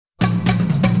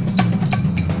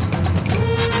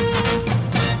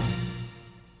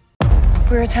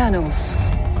We're Eternals.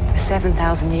 For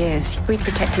 7,000 years, we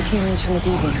protected humans from the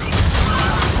Deviants.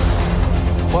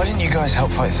 Why didn't you guys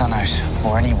help fight Thanos?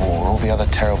 Or any war, all the other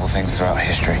terrible things throughout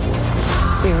history?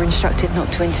 We were instructed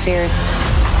not to interfere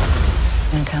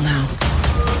until now.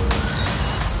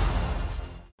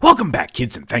 Welcome back,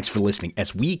 kids, and thanks for listening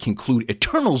as we conclude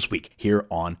Eternals Week here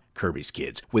on Kirby's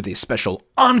Kids with a special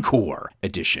encore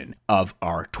edition of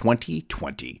our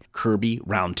 2020 Kirby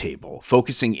Roundtable,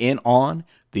 focusing in on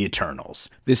the Eternals.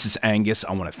 This is Angus.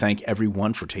 I want to thank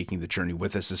everyone for taking the journey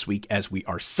with us this week as we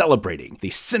are celebrating the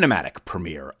cinematic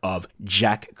premiere of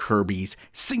Jack Kirby's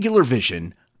singular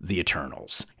vision, The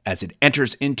Eternals, as it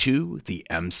enters into the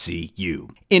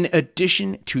MCU. In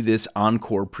addition to this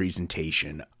encore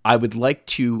presentation, I would like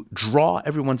to draw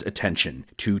everyone's attention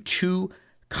to two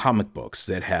comic books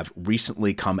that have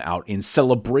recently come out in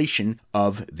celebration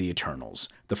of the Eternals.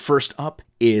 The first up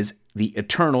is the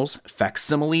Eternals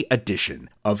facsimile edition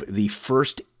of the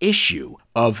first issue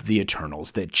of the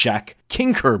Eternals that Jack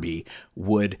King Kirby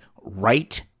would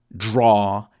write,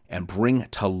 draw, and bring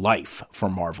to life for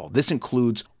Marvel. This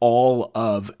includes all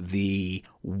of the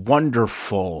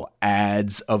wonderful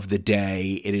ads of the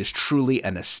day. It is truly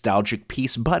a nostalgic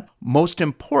piece, but most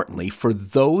importantly, for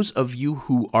those of you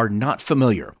who are not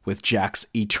familiar with Jack's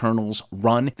Eternals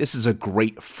run, this is a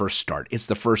great first start. It's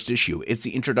the first issue. It's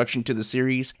the introduction to the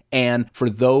series, and for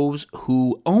those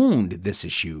who owned this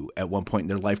issue at one point in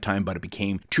their lifetime, but it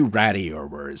became too ratty or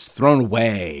was thrown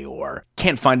away or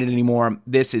can't find it anymore,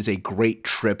 this is a great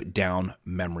trip down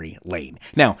memory lane.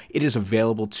 Now, it is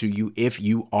available to you if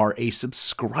you are a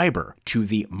subscriber to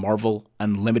the Marvel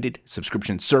Unlimited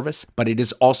subscription service, but it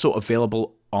is also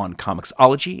available on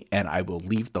Comixology, and I will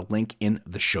leave the link in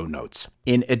the show notes.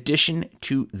 In addition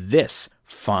to this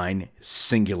fine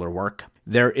singular work,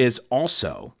 there is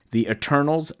also the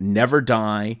Eternals Never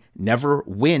Die, Never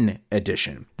Win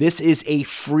edition. This is a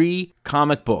free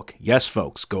comic book. Yes,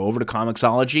 folks, go over to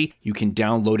Comixology. You can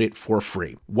download it for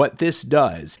free. What this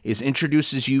does is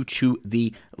introduces you to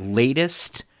the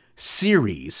latest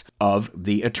series of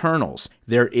the Eternals.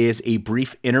 There is a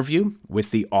brief interview with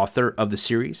the author of the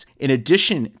series. In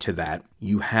addition to that,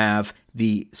 you have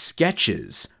the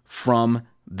sketches from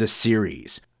the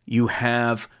series. You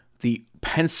have the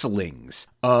pencilings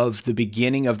of the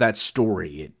beginning of that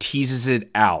story. It teases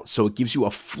it out, so it gives you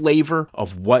a flavor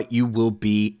of what you will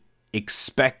be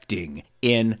expecting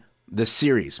in the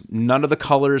series. None of the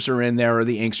colors are in there or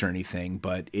the inks or anything,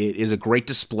 but it is a great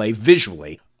display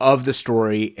visually of the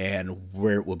story and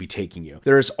where it will be taking you.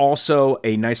 There is also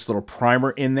a nice little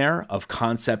primer in there of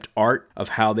concept art of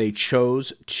how they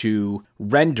chose to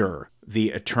render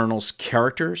the Eternals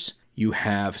characters. You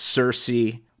have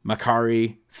Cersei,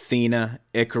 Makari, Thena,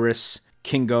 Icarus,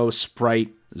 Kingo,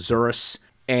 Sprite, Zurus,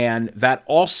 and that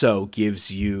also gives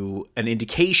you an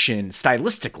indication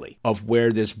stylistically of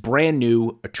where this brand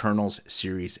new Eternals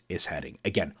series is heading.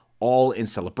 Again, all in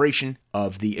celebration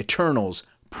of the Eternals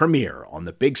premiere on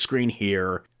the big screen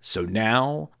here. So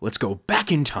now let's go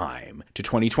back in time to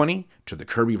 2020, to the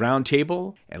Kirby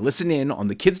Roundtable, and listen in on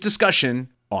the kids'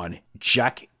 discussion on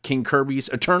Jack King Kirby's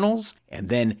Eternals, and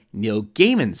then Neil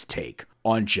Gaiman's take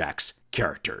on Jack's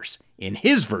characters in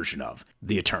his version of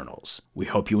the Eternals. We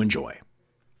hope you enjoy.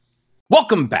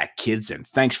 Welcome back, kids, and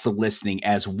thanks for listening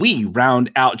as we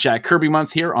round out Jack Kirby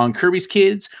Month here on Kirby's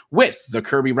Kids with the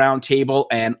Kirby Roundtable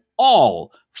and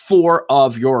all four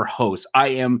of your hosts. I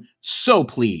am so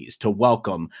pleased to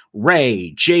welcome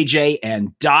Ray, JJ,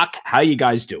 and Doc. How you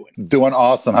guys doing? Doing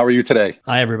awesome. How are you today?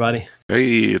 Hi, everybody.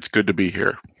 Hey, it's good to be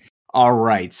here. All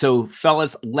right, so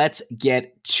fellas, let's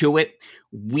get to it.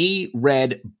 We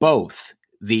read both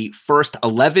the first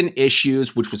 11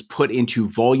 issues, which was put into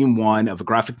volume 1 of a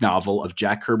graphic novel of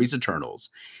Jack Kirby's Eternals,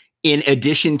 in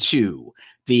addition to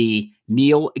the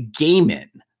Neil Gaiman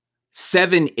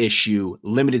 7-issue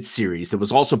limited series that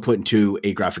was also put into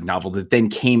a graphic novel that then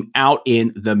came out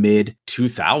in the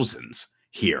mid-2000s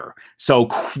here. So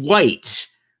quite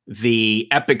the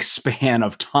epic span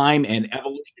of time and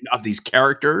evolution of these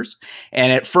characters.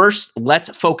 And at first,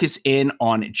 let's focus in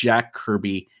on Jack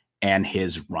Kirby and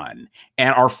his run.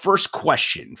 And our first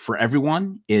question for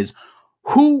everyone is,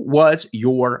 who was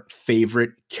your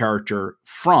favorite character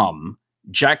from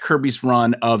Jack Kirby's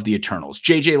run of the Eternals?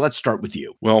 JJ, let's start with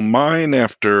you. Well, mine,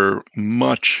 after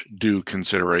much due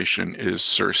consideration, is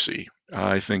Cersei.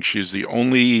 I think she's the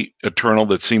only Eternal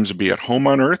that seems to be at home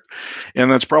on Earth, and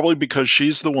that's probably because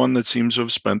she's the one that seems to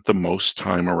have spent the most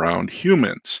time around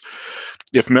humans.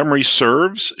 If memory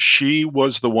serves, she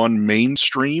was the one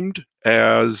mainstreamed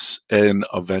as an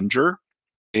Avenger,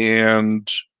 and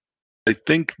I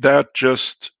think that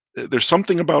just, there's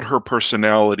something about her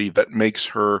personality that makes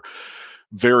her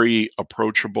very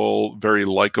approachable, very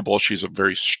likable. She's a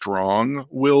very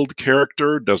strong-willed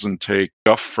character, doesn't take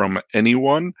guff from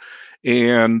anyone,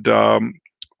 and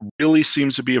really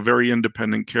seems to be a very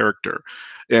independent character.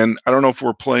 And I don't know if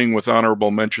we're playing with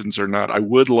honorable mentions or not. I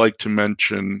would like to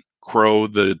mention Crow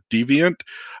the Deviant.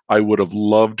 I would have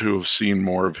loved to have seen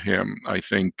more of him. I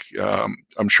think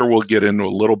I'm sure we'll get into a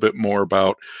little bit more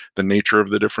about the nature of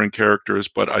the different characters,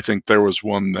 but I think there was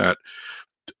one that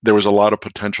there was a lot of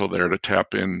potential there to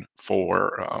tap in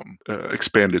for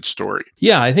expanded story.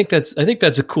 Yeah, I think that's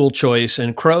a cool choice,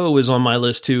 and Crow is on my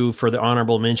list too for the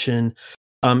honorable mention.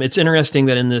 It's interesting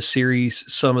that in this series,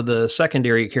 some of the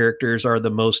secondary characters are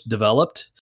the most developed.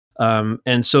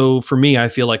 And so for me, I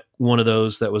feel like one of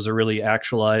those that was a really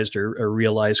actualized or a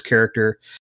realized character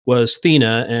was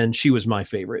Thena, and she was my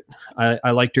favorite.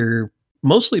 I liked her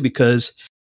mostly because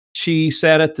she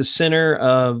sat at the center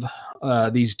of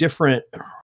these different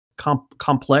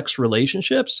complex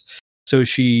relationships. So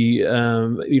she,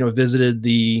 visited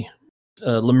the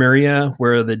Lemuria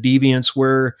where the deviants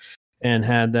were, and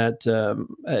had that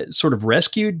sort of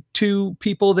rescued two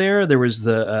people there. There was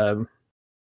the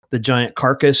giant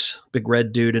carcass, big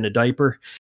red dude in a diaper,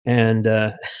 and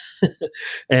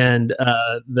and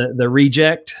the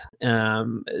reject.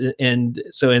 And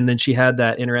then she had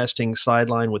that interesting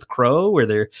sideline with Crow, where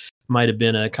there might have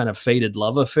been a kind of fated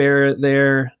love affair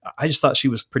there. I just thought she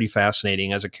was pretty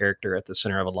fascinating as a character at the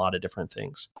center of a lot of different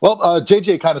things. Well,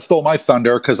 JJ kind of stole my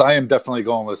thunder because I am definitely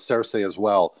going with Cersei as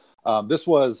well. This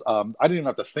was, I didn't even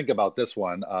have to think about this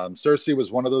one. Cersei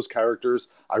was one of those characters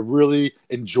I really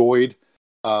enjoyed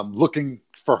looking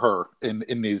for her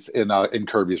in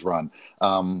Kirby's run.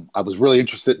 I was really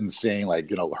interested in seeing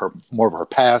her more of her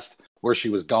past, where she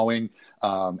was going,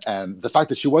 and the fact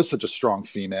that she was such a strong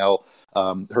female.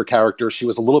 Her character, she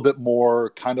was a little bit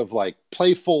more kind of like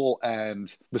playful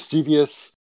and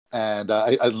mischievous. And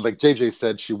I, like JJ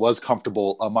said, she was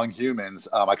comfortable among humans.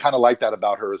 I kind of like that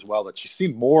about her as well, that she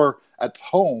seemed more at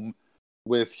home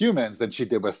with humans than she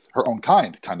did with her own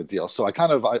kind of deal. So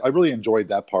I really enjoyed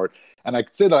that part. And I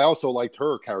could say that I also liked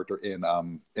her character in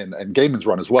Gaiman's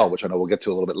run as well, which I know we'll get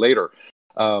to a little bit later.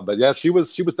 But yeah, she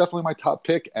was definitely my top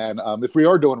pick. And if we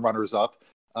are doing runners up,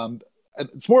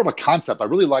 it's more of a concept. I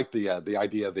really like the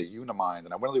idea of the Unimind,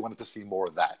 and I really wanted to see more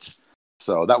of that.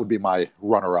 So that would be my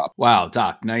runner-up. Wow,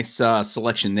 Doc, nice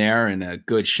selection there, and a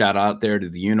good shout out there to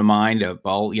the Unimind.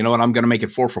 Well, you know what? I'm going to make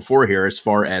it 4 for 4 here as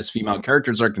far as female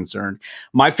characters are concerned.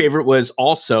 My favorite was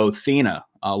also Thena,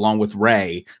 along with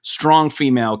Rey. Strong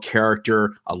female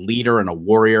character, a leader and a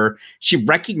warrior. She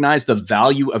recognized the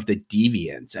value of the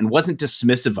deviants and wasn't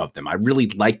dismissive of them. I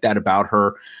really liked that about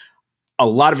her. A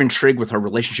lot of intrigue with her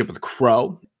relationship with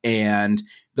Crow, and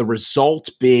the result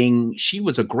being she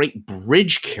was a great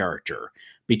bridge character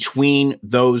between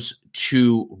those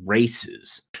two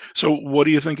races. So what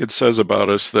do you think it says about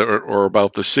us or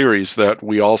about the series that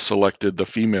we all selected the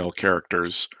female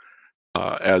characters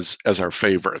as our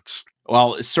favorites?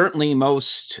 Well, it's certainly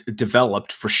most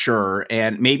developed for sure.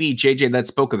 And maybe, JJ, that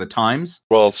spoke of the times?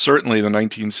 Well, certainly the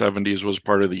 1970s was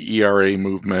part of the ERA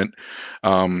movement.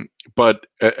 But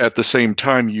at the same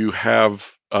time, you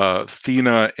have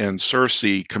Thena and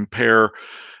Cersei.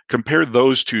 Compare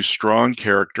those two strong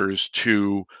characters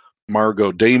to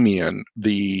Margot Damien,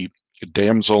 the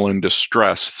damsel in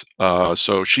distress.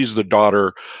 So she's the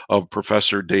daughter of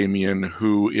Professor Damien,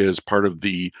 who is part of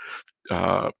the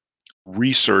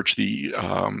research, the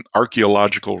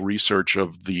archaeological research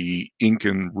of the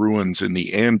Incan ruins in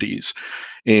the Andes.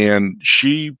 And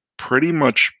she pretty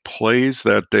much plays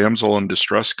that damsel in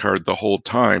distress card the whole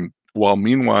time, while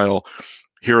meanwhile,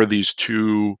 here are these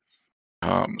two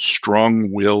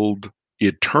strong-willed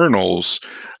Eternals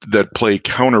that play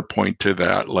counterpoint to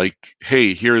that. Like,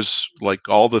 hey, here's like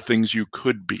all the things you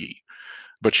could be.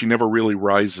 But she never really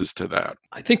rises to that.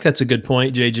 I think that's a good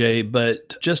point, JJ.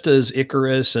 But just as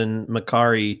Icarus and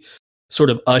Makari sort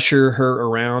of usher her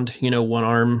around, one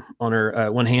arm on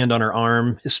her, one hand on her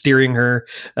arm, steering her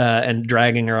and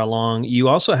dragging her along. We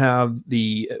also have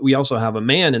a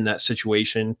man in that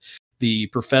situation, the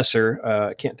professor.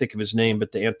 I can't think of his name,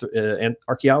 but the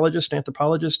anthropologist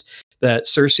that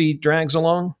Cersei drags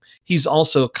along. He's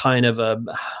also kind of a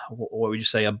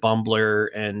bumbler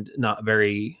and not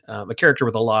very, a character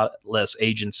with a lot less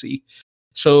agency.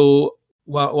 So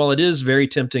while it is very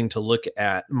tempting to look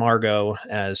at Margot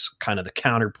as kind of the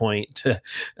counterpoint to,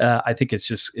 I think it's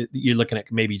just, you're looking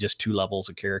at maybe just two levels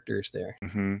of characters there.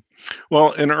 Mm-hmm.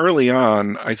 Well, and early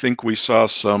on, I think we saw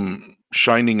some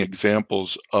shining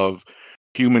examples of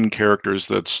human characters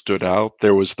that stood out.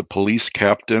 There was the police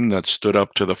captain that stood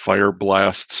up to the fire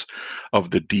blasts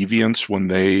of the deviants when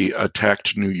they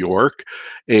attacked New York,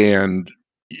 and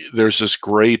there's this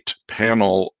great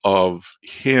panel of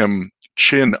him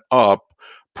chin up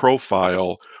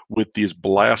profile with these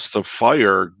blasts of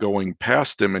fire going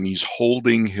past him, and he's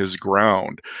holding his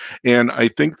ground. And I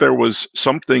think there was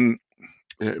something,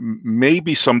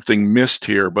 maybe something missed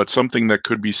here, but something that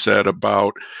could be said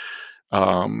about,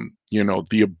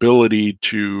 the ability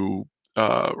to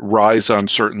rise on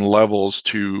certain levels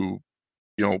to,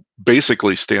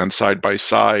 basically stand side by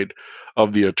side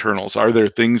of the Eternals. Are there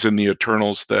things in the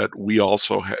Eternals that we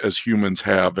also, as humans,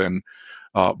 have, and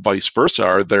vice versa?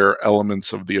 Are there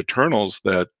elements of the Eternals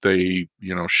that they,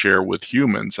 share with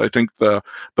humans? I think the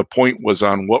point was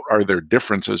on what are their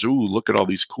differences. Ooh, look at all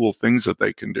these cool things that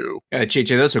they can do.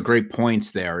 JJ, those are great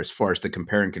points there as far as the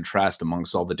compare and contrast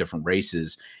amongst all the different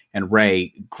races. And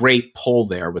Ray, great pull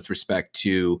there with respect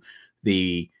to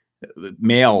the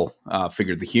male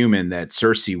figure, the human, that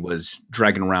Cersei was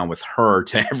dragging around with her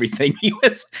to everything.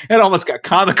 It almost got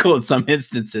comical in some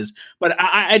instances. But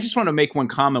I just want to make one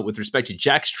comment with respect to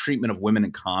Jack's treatment of women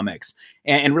in comics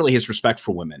and really his respect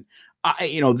for women.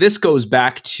 This goes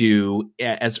back to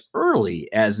as early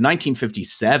as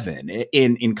 1957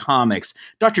 in comics.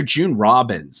 Dr. June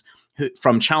Robbins,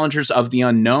 from Challengers of the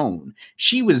Unknown,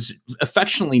 she was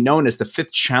affectionately known as the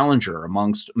fifth Challenger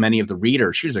amongst many of the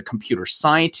readers. She was a computer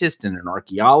scientist and an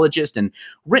archaeologist, and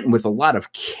written with a lot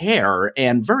of care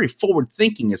and very forward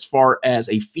thinking as far as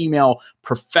a female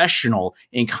professional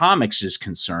in comics is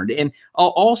concerned. And I'll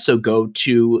also go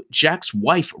to Jack's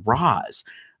wife, Roz.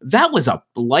 That was a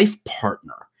life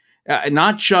partner,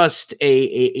 not just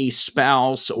a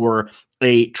spouse or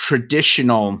a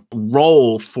traditional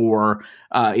role for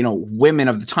women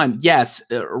of the time. Yes,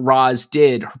 Roz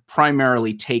did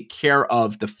primarily take care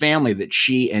of the family that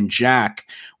she and Jack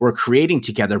were creating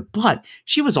together, but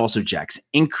she was also Jack's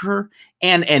inker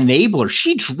and enabler.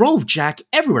 She drove Jack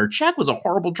everywhere. Jack was a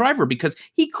horrible driver because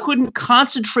he couldn't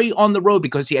concentrate on the road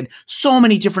because he had so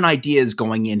many different ideas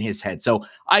going in his head. So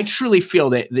I truly feel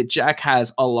that Jack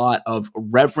has a lot of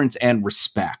reverence and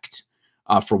respect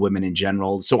for women in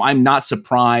general. So I'm not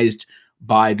surprised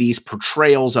by these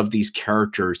portrayals of these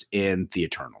characters in the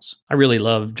Eternals. I really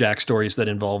love Jack stories that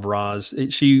involve Roz.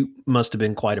 She must have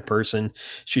been quite a person.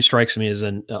 She strikes me as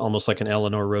almost like an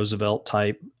Eleanor Roosevelt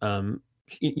type.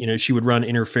 She would run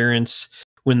interference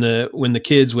when the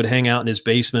kids would hang out in his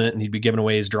basement and he'd be giving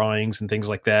away his drawings and things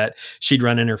like that. She'd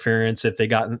run interference if they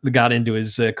got into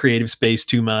his creative space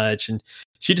too much. And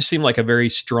she just seemed like a very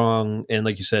strong and,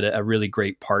 like you said, a really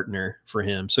great partner for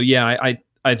him. So yeah,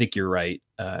 I think you're right.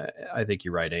 I think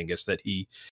you're right, Angus, that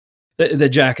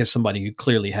Jack is somebody who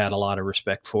clearly had a lot of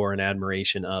respect for and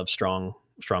admiration of strong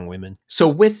women. So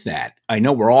with that, I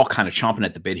know we're all kind of chomping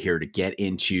at the bit here to get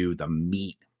into the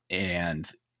meat and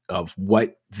of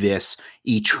what this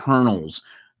Eternals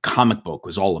comic book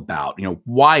was all about.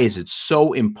 Why is it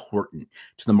so important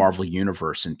to the Marvel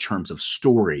Universe in terms of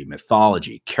story,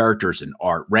 mythology, characters, and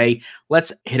art? Ray,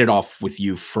 let's hit it off with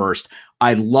you first.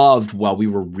 I loved, while we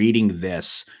were reading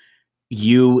this,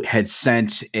 you had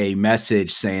sent a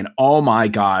message saying, oh my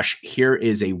gosh, here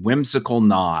is a whimsical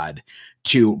nod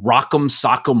to Rock'em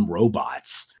Sock'em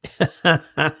Robots.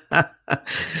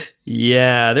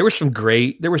 Yeah, there were some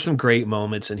great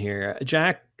moments in here.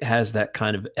 Jack has that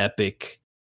kind of epic,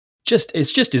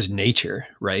 it's just his nature,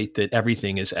 right? That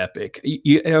everything is epic.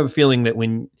 You have a feeling that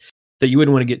you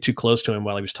wouldn't want to get too close to him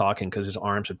while he was talking because his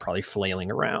arms would probably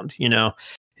flailing around,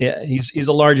 Yeah, he's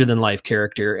a larger than life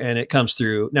character, and it comes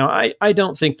through. Now, I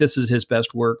don't think this is his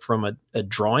best work from a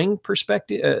drawing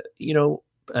perspective,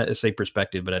 I say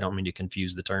perspective, but I don't mean to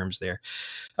confuse the terms there.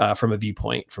 From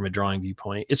a drawing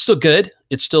viewpoint, it's still good.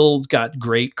 It's still got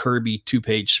great Kirby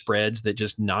 2-page spreads that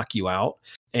just knock you out.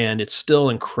 And it's still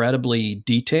incredibly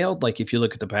detailed. Like if you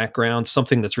look at the background,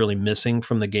 something that's really missing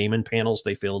from the Gaiman panels,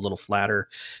 they feel a little flatter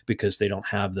because they don't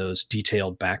have those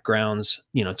detailed backgrounds.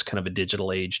 It's kind of a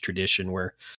digital age tradition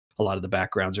where a lot of the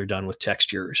backgrounds are done with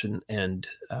textures and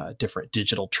different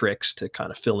digital tricks to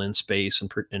kind of fill in space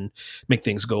and make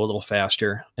things go a little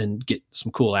faster and get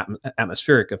some cool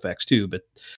atmospheric effects too. But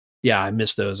yeah, I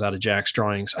miss those out of Jack's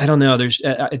drawings. I don't know.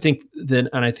 I think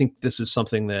this is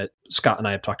something that Scott and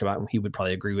I have talked about, and he would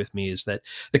probably agree with me, is that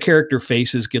the character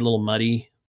faces get a little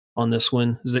muddy on this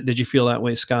one. Did you feel that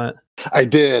way, Scott? I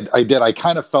did. I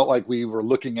kind of felt like we were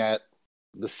looking at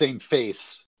the same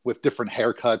face with different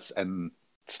haircuts and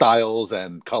styles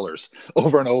and colors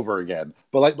over and over again.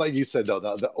 But like you said, though,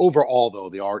 the overall,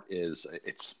 though, the art it's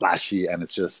splashy, and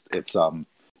it's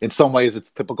in some ways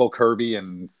it's typical Kirby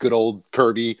and good old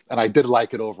Kirby, and I did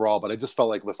like it overall. But I just felt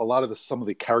like with a lot of some of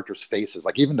the characters' faces,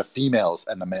 like even the females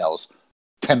and the males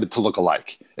tended to look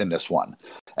alike in this one.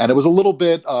 And it was a little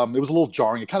bit, it was a little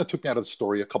jarring. It kind of took me out of the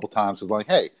story a couple times. It was like,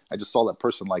 hey, I just saw that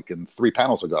person like in 3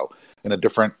 panels ago in a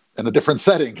different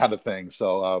setting kind of thing.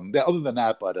 So yeah, other than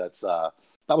that, but it's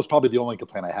that was probably the only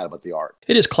complaint I had about the art.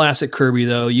 It is classic Kirby,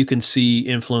 though. You can see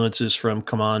influences from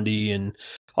Kamandi and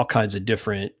all kinds of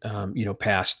different,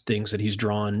 past things that he's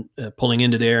drawn, pulling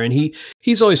into there. And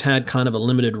he's always had kind of a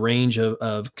limited range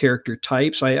of character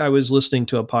types. I was listening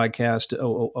to a podcast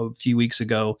a few weeks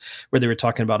ago where they were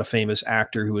talking about a famous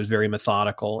actor who was very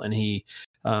methodical, and he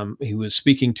was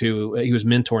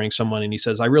mentoring someone, and he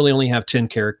says, I really only have 10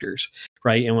 characters,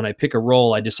 right? And when I pick a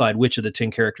role, I decide which of the 10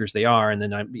 characters they are. And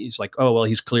then he's like, oh, well,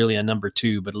 he's clearly a number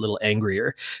 2, but a little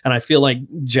angrier. And I feel like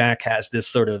Jack has this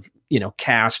sort of,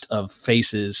 cast of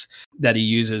faces that he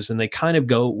uses, and they kind of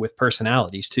go with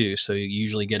personalities too. So you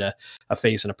usually get a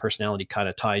face and a personality kind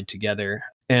of tied together.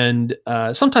 And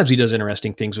sometimes he does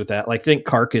interesting things with that. Like, I think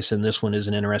Carcass in this one is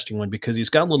an interesting one because he's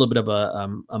got a little bit of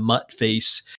a mutt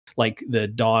face, like the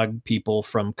dog people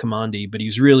from Kamandi, but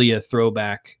he's really a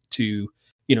throwback to,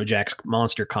 Jack's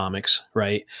monster comics,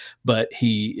 right? But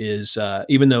he is,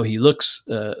 even though he looks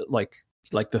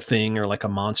like the Thing or like a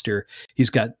monster, he's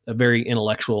got a very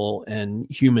intellectual and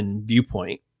human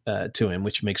viewpoint to him,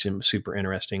 which makes him super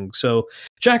interesting. So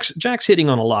Jack's hitting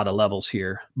on a lot of levels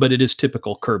here, but it is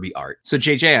typical Kirby art. So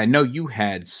JJ, I know you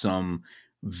had some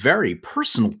very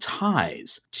personal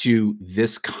ties to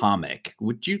this comic.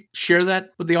 Would you share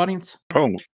that with the audience?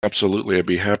 Oh, absolutely. I'd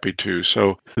be happy to.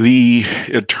 So the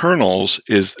Eternals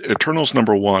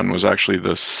 #1 was actually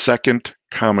the second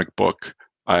comic book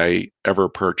I ever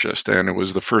purchased. And it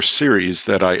was the first series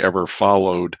that I ever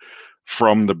followed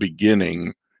from the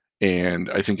beginning. And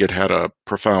I think it had a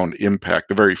profound impact.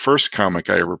 The very first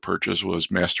comic I ever purchased was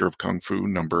Master of Kung Fu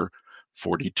number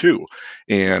 42.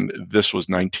 And this was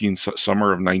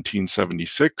summer of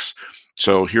 1976.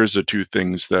 So here's the two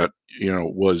things that,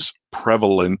 was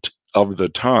prevalent of the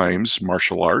times: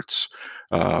 martial arts,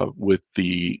 with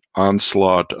the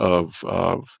onslaught of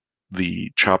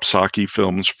the Chopsaki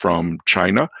films from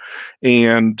China,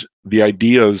 and the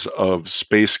ideas of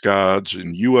space gods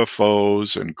and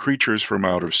UFOs and creatures from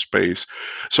outer space.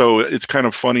 So it's kind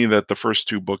of funny that the first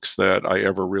 2 books that I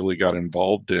ever really got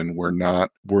involved in were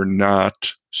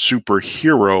not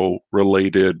superhero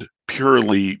related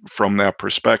purely from that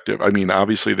perspective. I mean,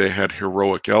 obviously they had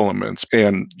heroic elements,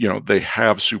 and they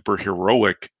have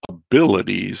superheroic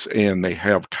abilities, and they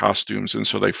have costumes, and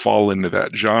so they fall into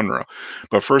that genre.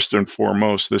 But first and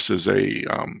foremost, this is a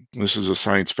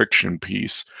science fiction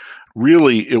piece.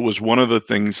 Really, it was one of the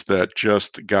things that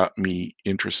just got me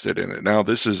interested in it. Now,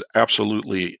 this is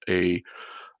absolutely a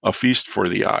feast for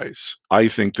the eyes. I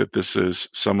think that this is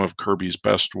some of Kirby's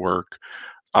best work.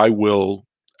 I will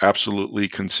absolutely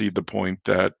concede the point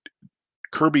that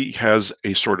Kirby has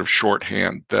a sort of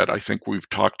shorthand that I think we've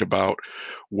talked about,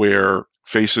 where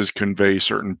faces convey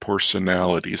certain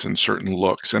personalities and certain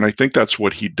looks. And I think that's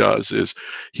what he does, is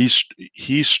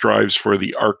he strives for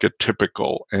the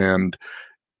archetypical, and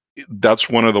that's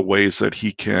one of the ways that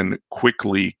he can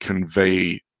quickly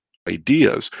convey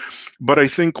ideas. But I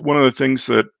think one of the things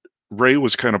that Ray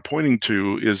was kind of pointing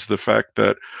to is the fact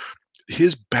that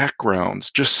his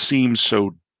backgrounds just seem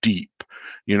so deep.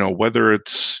 Whether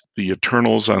it's the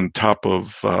Eternals on top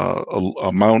of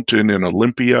a mountain in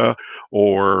Olympia,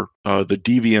 or the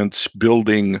Deviants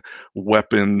building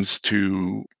weapons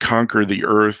to conquer the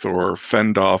Earth or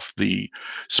fend off the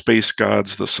space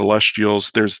gods, the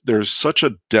Celestials. There's such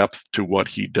a depth to what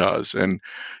he does, and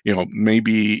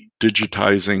maybe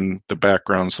digitizing the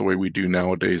backgrounds the way we do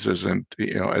nowadays isn't,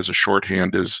 as a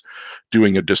shorthand, is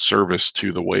doing a disservice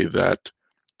to the way that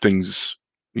things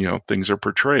are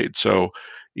portrayed. So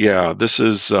yeah, this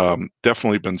has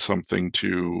definitely been something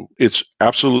it's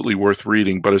absolutely worth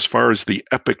reading. But as far as the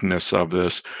epicness of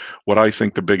this, what I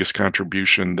think the biggest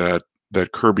contribution that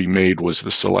Kirby made was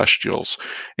the Celestials.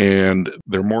 And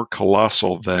they're more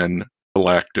colossal than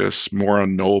Galactus, more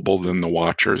unknowable than the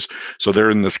Watchers. So they're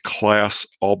in this class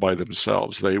all by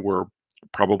themselves. They were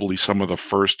probably some of the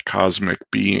first cosmic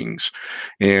beings,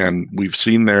 and we've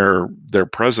seen their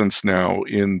presence now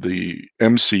in the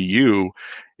MCU,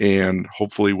 and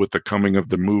hopefully with the coming of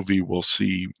the movie we'll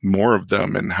see more of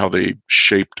them and how they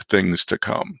shaped things to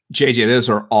come. JJ, those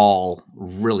are all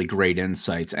really great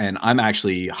insights, and I'm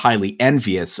actually highly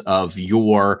envious of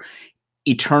your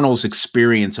Eternals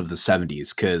experience of the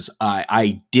 70s, because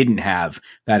I didn't have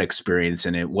that experience,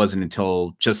 and it wasn't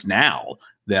until just now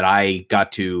that I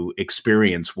got to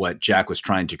experience what Jack was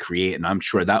trying to create. And I'm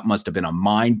sure that must have been a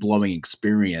mind-blowing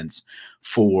experience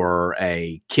for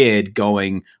a kid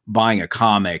buying a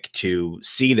comic to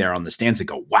see there on the stands and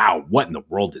go, wow, what in the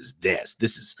world is this?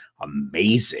 This is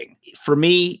amazing. For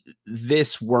me,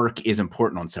 this work is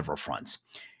important on several fronts.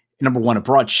 Number one, it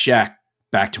brought Shaq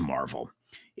back to Marvel.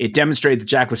 It demonstrated that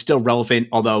Jack was still relevant,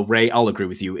 although, Ray, I'll agree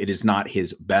with you, it is not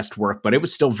his best work, but it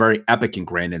was still very epic and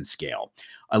grand in scale.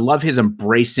 I love his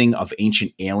embracing of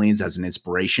Ancient Aliens as an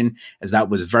inspiration, as that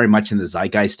was very much in the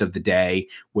zeitgeist of the day,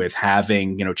 with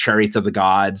having, Chariots of the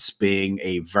Gods being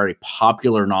a very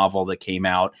popular novel that came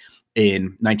out in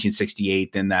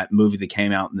 1968, then that movie that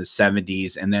came out in the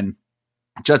 70s, and then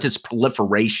just its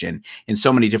proliferation in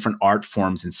so many different art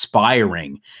forms,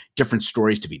 inspiring different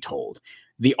stories to be told.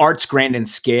 The art's grand in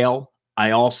scale.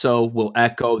 I also will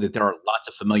echo that there are lots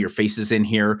of familiar faces in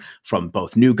here, from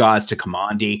both New Gods to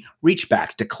Kamandi,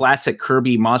 reachbacks to classic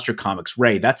Kirby monster comics.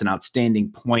 Ray, that's an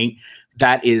outstanding point.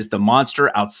 That is the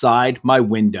monster outside my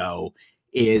window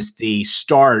is the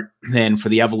start then for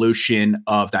the evolution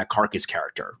of that Carcass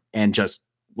character. And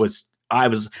I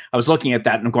was looking at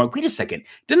that and I'm going, wait a second,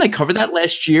 didn't I cover that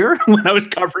last year when I was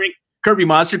covering Kirby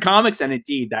Monster Comics? And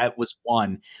indeed, that was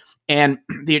one. And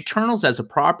the Eternals as a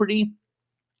property,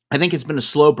 I think it's been a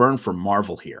slow burn for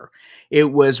Marvel here.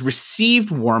 It was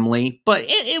received warmly, but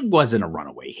it wasn't a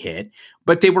runaway hit.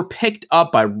 But they were picked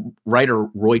up by writer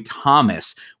Roy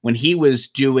Thomas when he was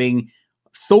doing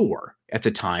Thor at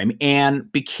the time,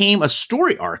 and became a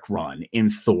story arc run in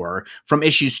Thor from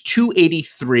issues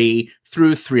 283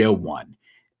 through 301,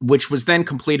 which was then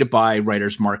completed by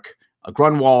writers Mark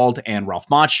Grunwald and Ralph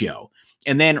Macchio,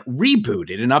 and then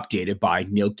rebooted and updated by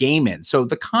Neil Gaiman. So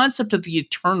the concept of the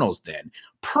Eternals then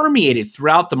permeated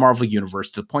throughout the Marvel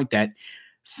Universe to the point that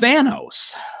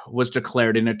Thanos was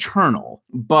declared an Eternal,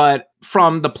 but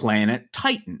from the planet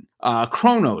Titan.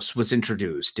 Kronos was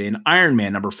introduced in Iron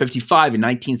Man number 55 in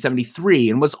 1973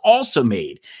 and was also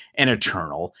made an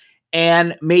Eternal,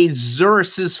 and made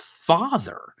Zurus's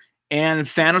father and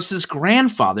Thanos'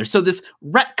 grandfather. So this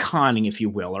retconning, if you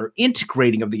will, or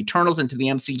integrating of the Eternals into the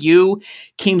MCU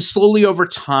came slowly over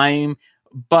time,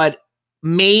 but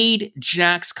made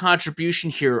Jack's contribution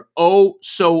here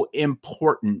so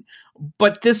important.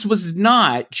 But this was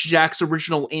not Jack's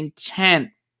original intent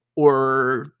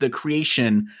or the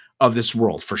creation of this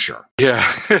world, for sure.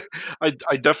 Yeah,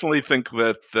 I definitely think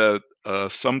that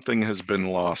something has been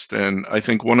lost. And I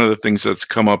think one of the things that's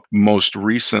come up most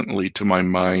recently to my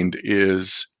mind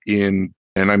is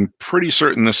and I'm pretty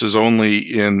certain this is only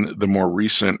in the more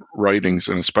recent writings,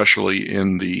 and especially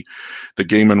in the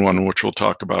Gaiman one, which we'll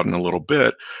talk about in a little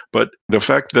bit, but the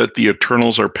fact that the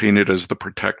Eternals are painted as the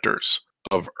protectors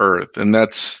of Earth. And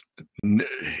that's,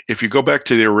 if you go back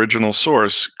to the original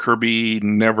source, Kirby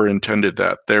never intended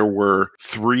that. There were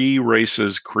 3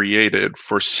 races created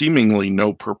for seemingly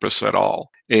no purpose at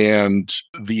all. And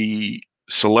the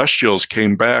Celestials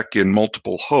came back in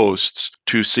multiple hosts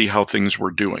to see how things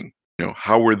were doing.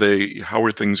 How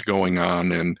were things going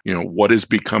on, and what is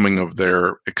becoming of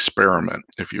their experiment,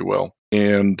 if you will.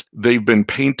 And they've been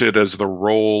painted as the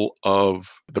role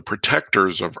of the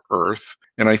protectors of Earth.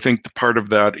 And I think the part of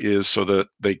that is so that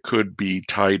they could be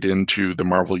tied into the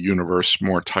Marvel Universe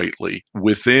more tightly.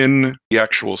 Within the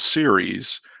actual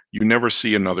series, you never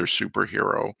see another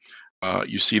superhero.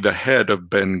 You see the head of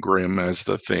Ben Grimm as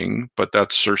the Thing, but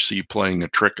that's Cersei playing a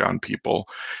trick on people.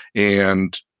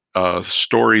 And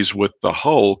stories with the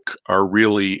Hulk are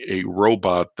really a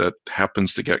robot that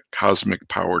happens to get cosmic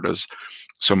powered as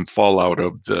some fallout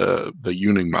of the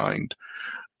Unimind.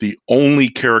 The only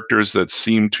characters that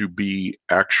seem to be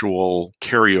actual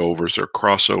carryovers or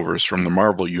crossovers from the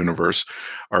Marvel Universe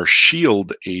are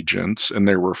S.H.I.E.L.D. agents, and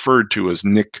they're referred to as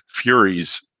Nick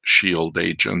Fury's S.H.I.E.L.D.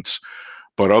 agents.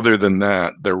 But other than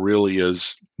that, there really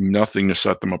is nothing to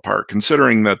set them apart,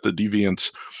 considering that the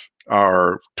Deviants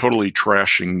are totally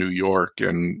trashing New York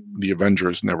and the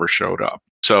Avengers never showed up.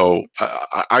 So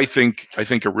I think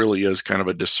it really is kind of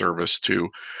a disservice to,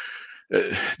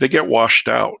 they get washed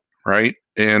out, right?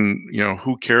 And,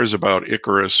 who cares about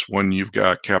Icarus when you've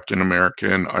got Captain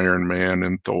America and Iron Man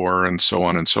and Thor and so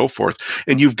on and so forth.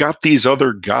 And you've got these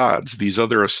other gods, these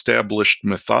other established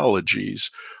mythologies,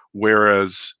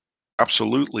 whereas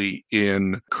absolutely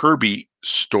in Kirby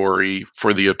story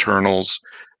for the Eternals,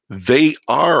 they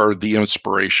are the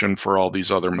inspiration for all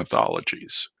these other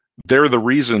mythologies. They're the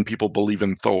reason people believe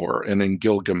in Thor and in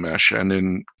Gilgamesh and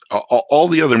in all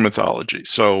the other mythologies.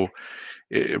 So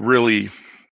it really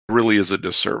is a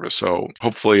disservice. So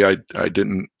hopefully I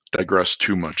didn't digress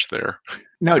too much there.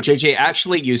 No, JJ,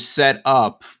 actually you set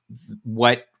up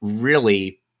what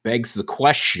really begs the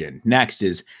question next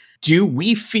is, do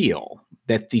we feel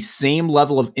that the same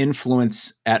level of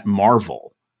influence at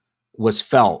Marvel was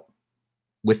felt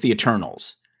with the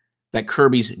Eternals that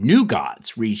Kirby's New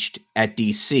Gods reached at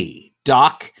DC.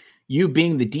 Doc, you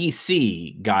being the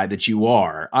DC guy that you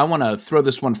are, I want to throw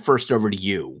this one first over to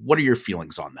you. What are your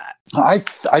feelings on that? I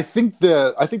think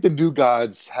the New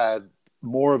Gods had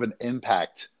more of an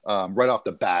impact right off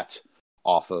the bat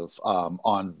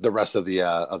on the rest of the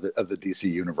DC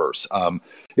universe.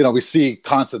 We see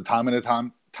constant time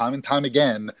and time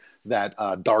again that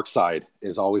Darkseid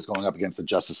is always going up against the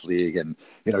Justice League, and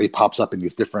he pops up in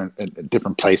these different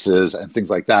places and things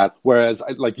like that. Whereas,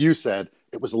 like you said,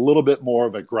 it was a little bit more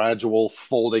of a gradual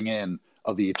folding in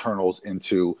of the Eternals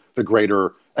into the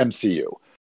greater MCU.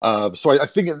 So I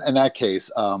think in that case,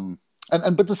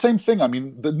 but the same thing. I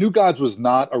mean, the New Gods was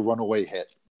not a runaway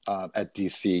hit at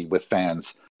DC with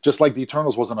fans, just like the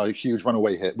Eternals wasn't a huge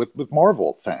runaway hit with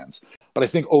Marvel fans. But I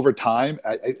think over time,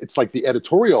 it's like the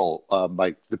editorial,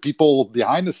 like the people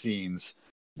behind the scenes,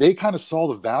 they kind of saw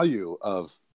the value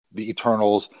of the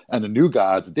Eternals and the New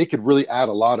Gods. They could really add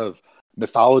a lot of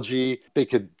mythology. They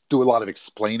could do a lot of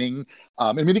explaining.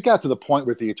 I mean, it got to the point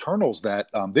with the Eternals that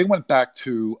they went back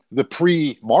to the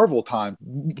pre-Marvel time,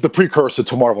 the precursor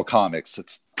to Marvel Comics.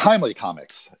 It's Timely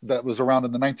Comics that was around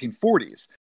in the 1940s.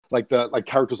 Like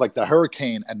characters like the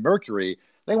Hurricane and Mercury,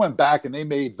 they went back and they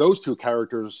made those two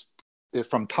characters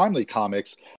from Timely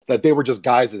Comics that they were just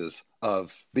guises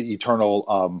of the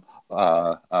Eternal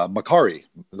Makari.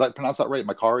 Did I pronounce that right?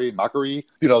 Makari?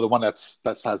 The one that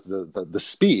has the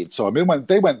speed. So I mean,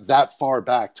 they went that far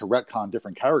back to retcon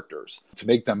different characters to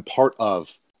make them part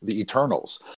of the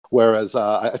Eternals. Whereas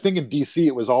I think in DC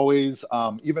it was always,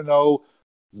 even though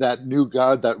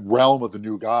that realm of the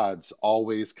New Gods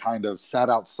always kind of sat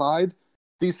outside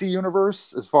DC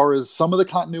universe as far as some of the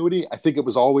continuity, I think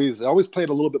it always played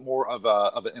a little bit more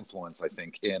of an influence, I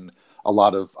think, in a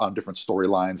lot of different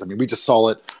storylines. I mean, we just saw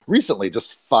it recently,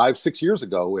 just 5-6 years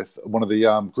ago, with one of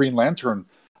the Green Lantern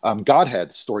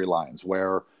Godhead storylines,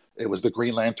 where it was the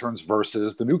Green Lanterns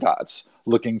versus the New Gods,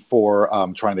 looking for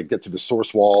trying to get to the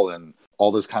Source Wall and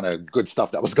all this kind of good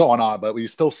stuff that was going on. But we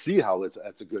still see how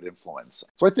it's a good influence.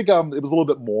 So I think it was a little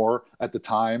bit more at the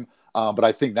time. But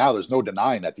I think now there's no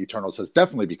denying that the Eternals has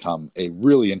definitely become a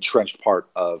really entrenched part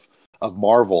of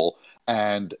Marvel.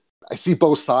 And I see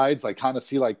both sides. I kind of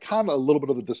see a little bit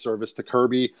of a disservice to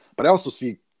Kirby, but I also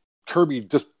see Kirby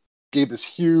just gave this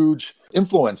huge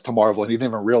influence to Marvel, and he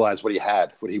didn't even realize what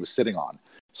he was sitting on.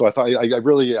 So I thought I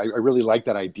really like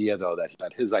that idea, though,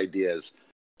 that his ideas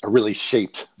really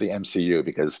shaped the MCU,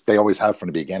 because they always have from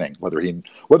the beginning, whether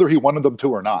he wanted them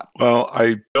to or not. Well,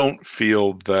 I don't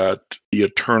feel that the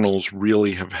Eternals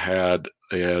really have had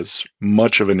as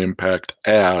much of an impact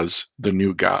as the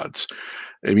New Gods.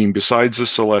 I mean, besides the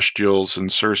Celestials and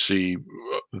Cersei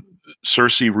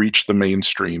reached the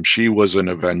mainstream. She was an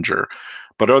Avenger.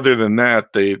 But other than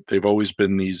that, they've always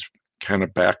been these kind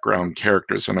of background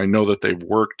characters. And I know that they've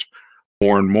worked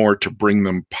more and more to bring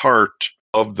them part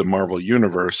of the Marvel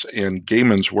Universe. And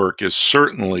Gaiman's work is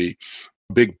certainly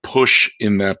a big push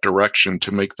in that direction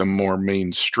to make them more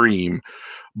mainstream.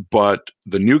 But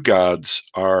the New Gods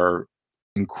are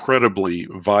incredibly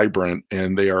vibrant,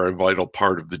 and they are a vital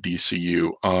part of the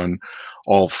DCU on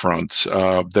all fronts.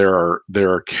 There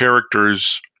are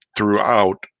characters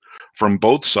throughout, from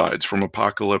both sides, from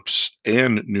Apocalypse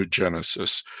and New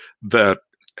Genesis, that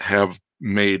have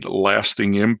made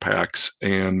lasting impacts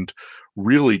and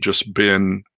really just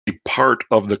been a part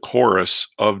of the chorus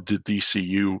of the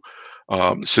DCU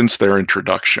since their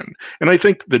introduction. And I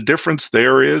think the difference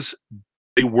there is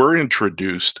they were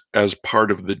introduced as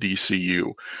part of the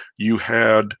DCU. You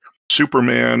had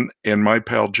Superman and my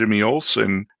pal Jimmy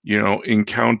Olsen,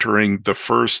 encountering the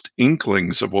first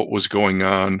inklings of what was going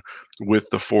on with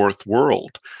the Fourth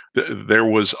World. There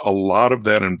was a lot of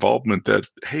that involvement that,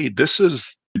 hey, this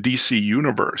is the DC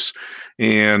universe.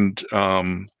 And,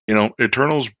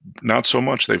 Eternals, not so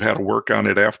much. They've had to work on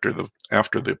it after the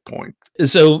point.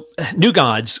 So New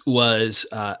Gods was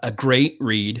a great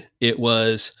read. It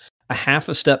was a half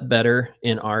a step better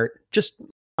in art. Just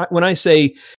when I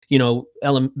say,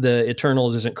 the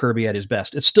Eternals isn't Kirby at his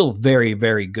best, it's still very,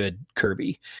 very good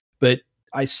Kirby. But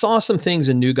I saw some things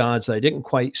in New Gods that I didn't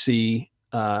quite see.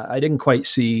 I didn't quite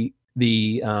see in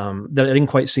the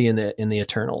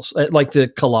Eternals, like the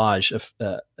collage of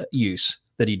use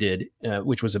that he did,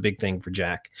 which was a big thing for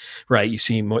Jack. Right, you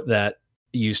see that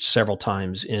used several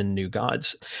times in New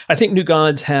Gods. I think New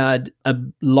Gods had a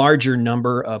larger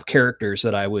number of characters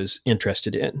that I was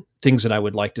interested in, things that I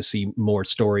would like to see more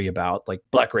story about, like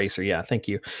Black Racer. Yeah, thank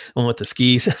you. One with the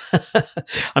skis.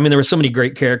 I mean, there were so many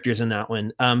great characters in that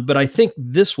one. But I think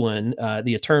this one,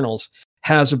 the Eternals,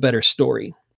 has a better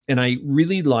story. And I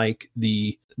really like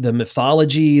the the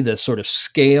mythology, the sort of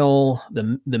scale,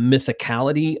 the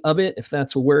mythicality of it, if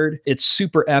that's a word. It's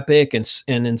super epic and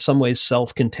in some ways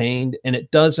self-contained, and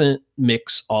it doesn't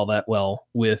mix all that well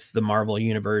with the Marvel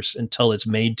universe until it's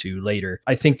made to later.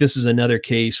 I think this is another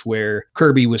case where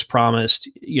Kirby was promised,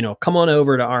 come on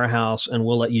over to our house and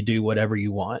we'll let you do whatever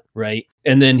you want, right?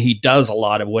 And then he does a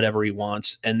lot of whatever he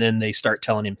wants, and then they start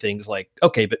telling him things like,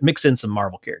 okay, but mix in some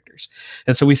Marvel characters.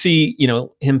 And so we see,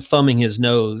 him thumbing his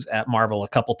nose at Marvel a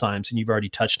couple times, and you've already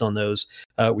touched on those,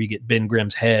 where you get Ben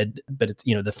Grimm's head, but it's,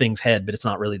 the Thing's head, but it's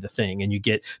not really the Thing. And you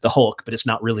get the Hulk, but it's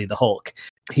not really the Hulk.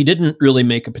 He didn't really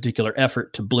make a particular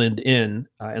effort to blend in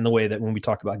the way that when we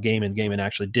talk about Gaiman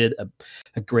actually did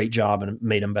a great job and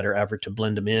made a better effort to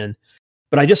blend him in.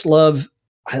 But I just love,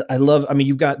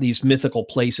 you've got these mythical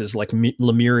places like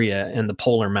Lemuria and the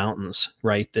Polar Mountains,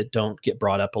 right, that don't get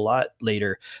brought up a lot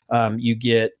later. You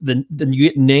get you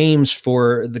get names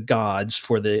for the gods,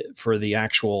 for the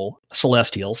actual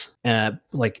Celestials,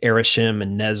 like Ereshim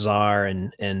and Nezar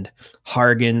and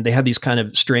Hargan. They have these kind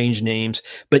of strange names,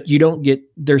 but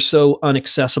they're so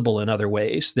inaccessible in other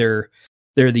ways. They're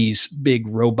these big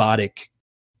robotic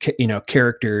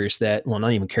characters that, well,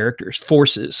 not even characters,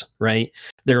 forces, right?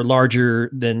 They're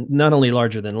not only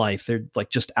larger than life, they're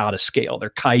like just out of scale. They're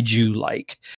kaiju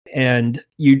like, and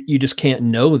you just can't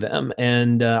know them.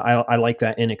 And I like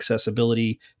that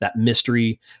inaccessibility, that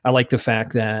mystery. I like the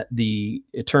fact that the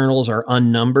Eternals are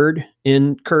unnumbered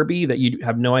in Kirby, that you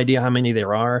have no idea how many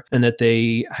there are, and that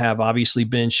they have obviously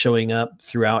been showing up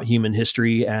throughout human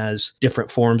history as different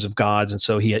forms of gods. And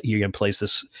so he again plays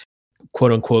this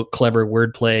quote unquote clever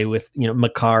wordplay with,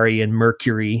 Makari and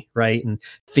Mercury, right? And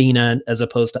Athena as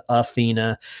opposed to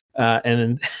Athena,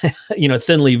 and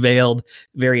thinly veiled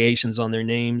variations on their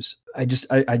names. I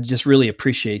just really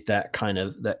appreciate that kind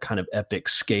of epic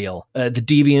scale. The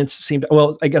deviants seem to,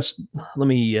 well, I guess I'm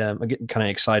getting kind of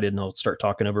excited and I'll start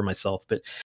talking over myself, but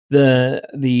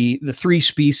the three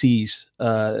species,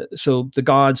 so the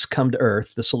gods come to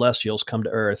Earth, the Celestials come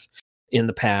to Earth. In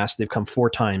the past, they've come 4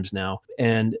 times now,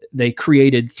 and they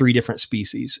created 3 different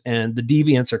species, and the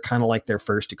deviants are kind of like their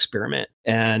first experiment.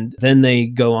 And then they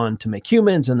go on to make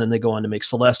humans, and then they go on to make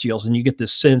Celestials, and you get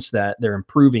this sense that they're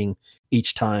improving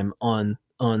each time on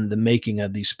the making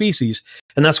of these species.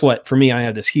 And that's what, for me, I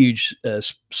have this huge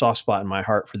soft spot in my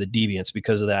heart for the deviants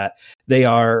because of that. They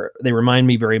remind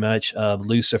me very much of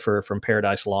Lucifer from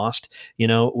Paradise Lost,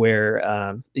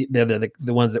 where they're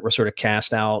the ones that were sort of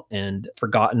cast out and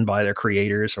forgotten by their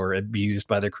creators or abused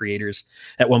by their creators.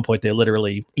 At one point, they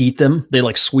literally eat them. They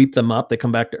like sweep them up. They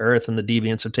come back to Earth, and the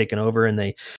deviants have taken over, and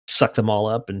they suck them all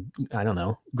up and, I don't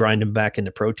know, grind them back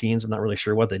into proteins. I'm not really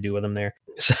sure what they do with them there.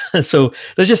 So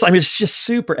there's just, it's just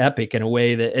super epic in a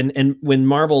way that, and when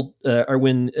Marvel, or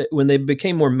when they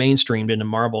became more mainstreamed into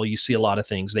Marvel, you see a lot of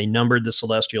things. They numbered the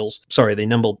Celestials. Sorry, they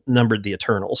numbered the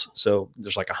Eternals. So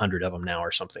there's like 100 of them now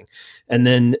or something. And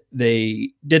then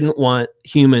they didn't want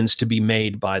humans to be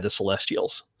made by the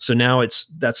Celestials. So now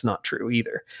that's not true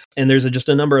either. And there's just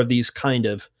a number of these kind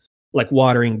of like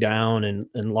watering down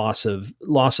and loss of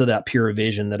that pure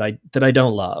vision that I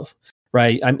don't love.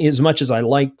 Right. As much as I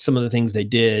like some of the things they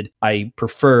did, I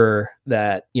prefer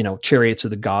that, Chariots of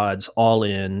the Gods, all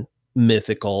in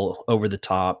mythical, over the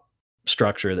top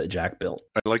structure that Jack built.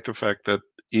 I like the fact that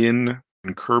in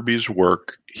Kirby's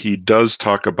work, he does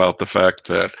talk about the fact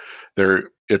that their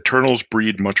Eternals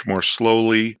breed much more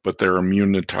slowly, but they're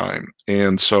immune to time.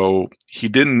 And so he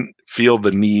didn't feel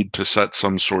the need to set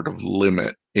some sort of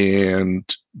limit.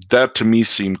 And that to me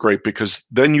seemed great because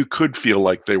then you could feel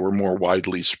like they were more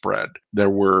widely spread. There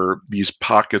were these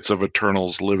pockets of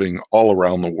Eternals living all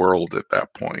around the world at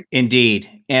that point. Indeed.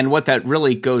 And what that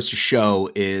really goes to show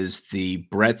is the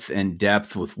breadth and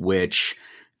depth with which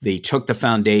they took the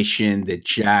foundation that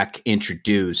Jack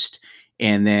introduced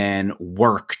and then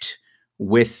worked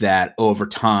with that over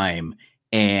time.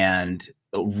 And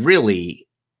really,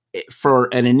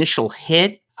 for an initial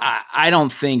hit, I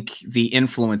don't think the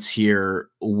influence here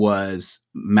was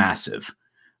massive.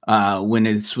 When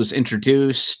it was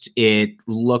introduced, it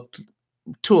looked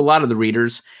to a lot of the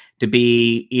readers to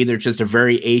be either just a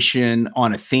variation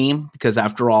on a theme, because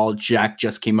after all, Jack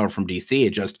just came over from DC. It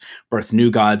just birthed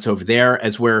New Gods over there,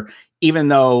 as where, even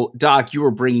though, Doc, you were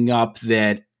bringing up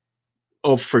that,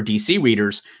 for DC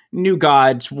readers, New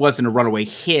Gods wasn't a runaway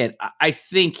hit, I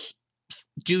think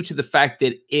due to the fact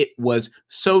that it was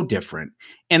so different.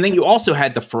 And then you also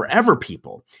had the Forever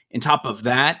People on top of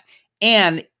that.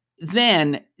 And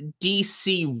then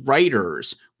DC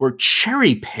writers were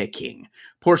cherry picking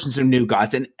portions of New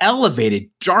Gods and elevated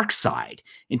Darkseid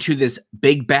into this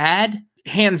big bad.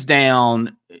 hands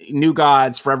down, New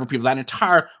Gods, Forever People, that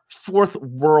entire fourth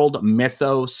world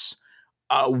mythos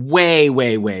way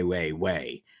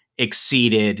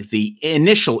exceeded the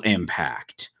initial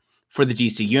impact for the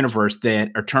DC universe that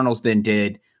Eternals then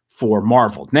did for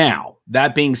Marvel. Now,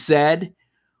 that being said,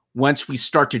 once we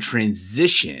start to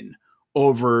transition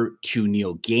over to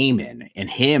Neil Gaiman and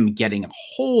him getting a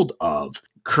hold of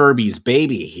Kirby's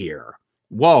baby here,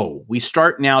 whoa, we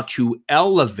start now to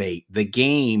elevate the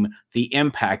game, the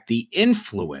impact, the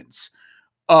influence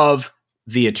of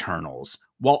the Eternals,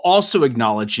 while also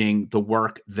acknowledging the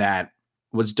work that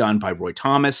was done by Roy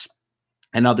Thomas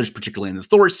and others, particularly in the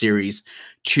Thor series,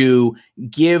 to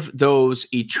give those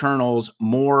Eternals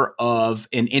more of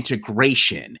an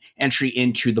integration, entry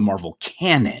into the Marvel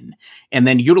canon, and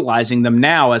then utilizing them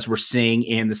now as we're seeing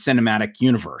in the cinematic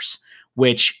universe,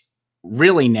 which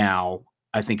really now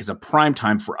I think is a prime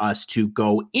time for us to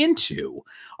go into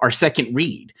our second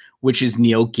read, which is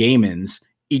Neil Gaiman's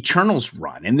Eternals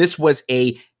run. And this was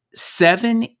a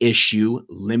 7-issue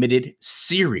limited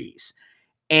series.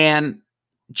 And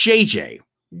JJ,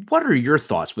 what are your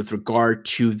thoughts with regard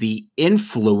to the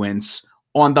influence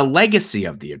on the legacy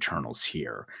of the Eternals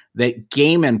here that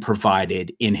Gaiman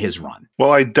provided in his run?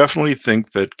 Well, I definitely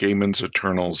think that Gaiman's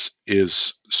Eternals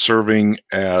is serving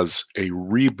as a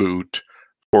reboot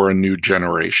for a new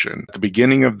generation. At the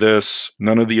beginning of this,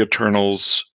 none of the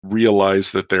Eternals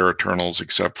realize that they're Eternals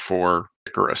except for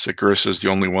Icarus. Icarus is the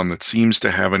only one that seems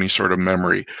to have any sort of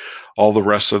memory. All the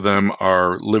rest of them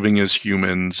are living as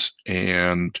humans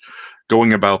and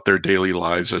going about their daily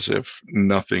lives as if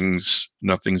nothing's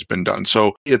been done.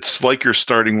 So it's like you're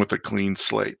starting with a clean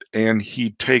slate. And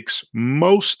he takes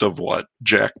most of what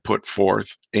Jack put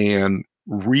forth and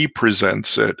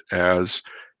represents it as,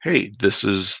 hey, this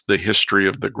is the history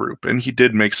of the group. And he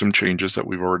did make some changes that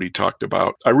we've already talked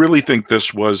about. I really think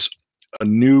this was a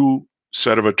new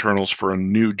set of Eternals for a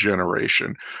new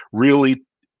generation, really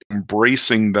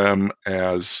embracing them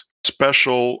as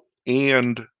special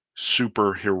and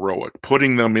super heroic,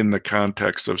 putting them in the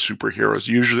context of superheroes,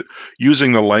 usually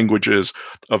using the languages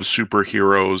of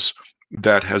superheroes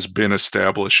that has been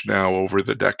established now over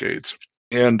the decades.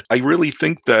 And I really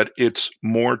think that it's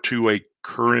more to a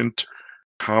current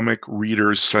comic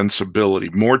reader's sensibility,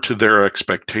 more to their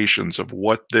expectations of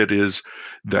what that is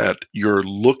that you're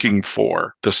looking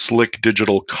for. The slick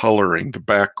digital coloring, the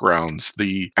backgrounds,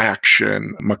 the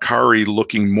action, Makari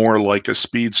looking more like a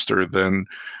speedster than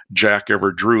Jack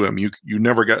ever drew him. You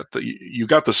never got you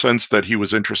got the sense that he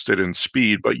was interested in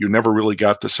speed, but you never really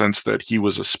got the sense that he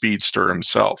was a speedster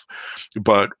himself.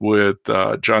 But with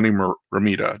Johnny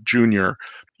Romita Jr.,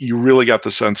 you really got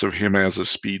the sense of him as a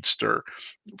speedster.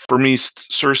 For me,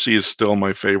 Cersei is still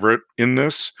my favorite in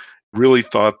this. Really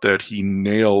thought that he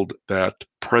nailed that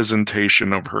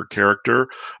presentation of her character,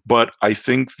 but I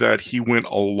think that he went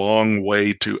a long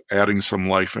way to adding some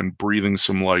life and breathing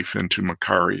some life into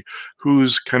Makari,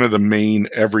 who's kind of the main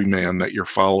everyman that you're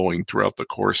following throughout the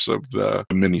course of the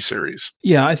miniseries.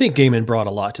 Yeah, I think Gaiman brought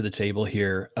a lot to the table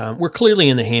here. We're clearly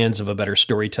in the hands of a better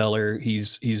storyteller.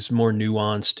 He's more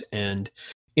nuanced and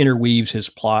interweaves his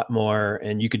plot more,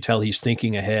 and you could tell he's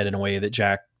thinking ahead in a way that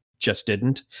Jack just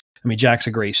didn't. I mean, Jack's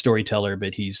a great storyteller,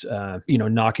 but he's,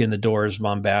 knocking the doors,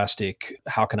 bombastic.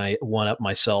 How can I one up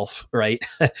myself, right?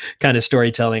 kind of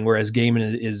storytelling. Whereas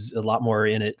Gaiman is a lot more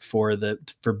in it for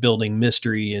building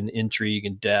mystery and intrigue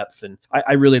and depth. And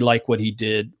I really like what he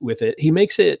did with it. He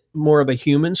makes it more of a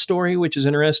human story, which is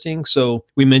interesting. So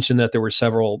we mentioned that there were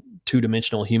several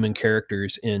two-dimensional human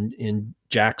characters in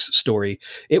Jack's story.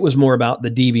 It was more about the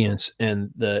deviants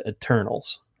and the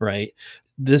Eternals, right?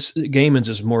 This Gaiman's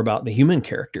is more about the human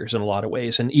characters in a lot of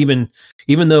ways. And even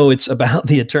though it's about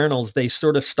the Eternals, they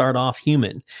sort of start off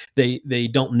human. They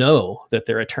don't know that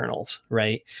they're Eternals,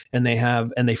 right? And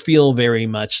they feel very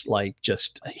much like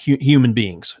just human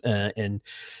beings. And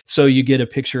so you get a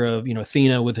picture of,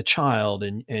 Athena with a child,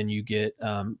 and you get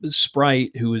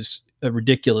Sprite, who is a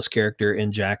ridiculous character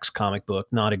in Jack's comic book,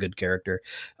 not a good character,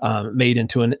 made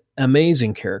into an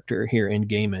amazing character here in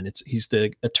Gaiman. He's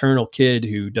the eternal kid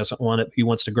who doesn't want it. He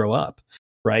wants to grow up,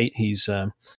 right? He's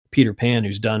Peter Pan,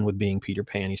 who's done with being Peter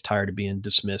Pan. He's tired of being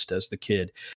dismissed as the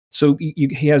kid. So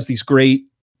he has these great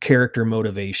character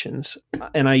motivations,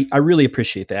 and I really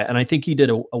appreciate that. And I think he did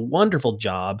a wonderful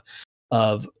job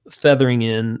of feathering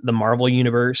in the Marvel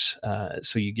universe.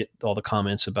 So you get all the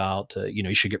comments about,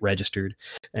 you should get registered,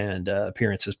 and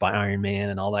appearances by Iron Man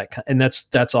and all that. And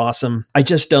that's awesome. I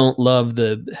just don't love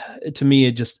to me,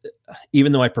 it just,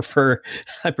 even though I prefer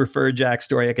Jack's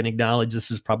story, I can acknowledge this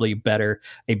is probably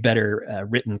a better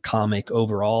written comic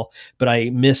overall, but I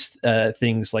miss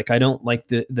things like, I don't like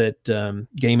that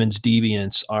Gaiman's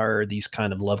deviants are these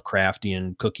kind of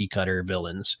Lovecraftian cookie cutter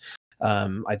villains.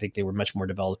 I think they were much more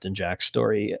developed in Jack's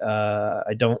story.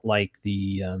 I don't like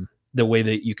the way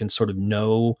that you can sort of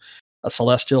know a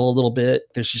Celestial a little bit.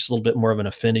 There's just a little bit more of an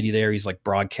affinity there. He's like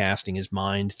broadcasting his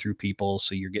mind through people,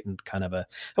 so you're getting kind of I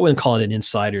wouldn't call it an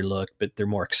insider look, but they're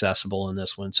more accessible in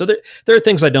this one. So there are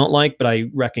things I don't like, but I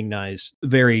recognize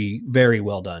very, very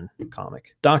well done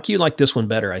comic. Doc, you like this one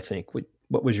better, I think.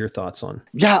 What was your thoughts on?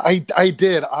 Yeah, I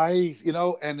did.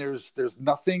 And there's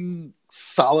nothing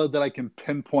solid that I can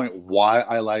pinpoint why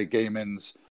I like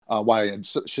Gaiman's, why I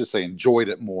should say enjoyed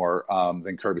it more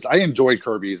than Kirby's. I enjoyed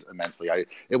Kirby's immensely.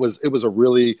 It was a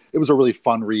really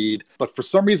fun read. But for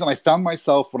some reason, I found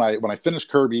myself when I finished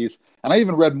Kirby's, and I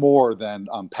even read more than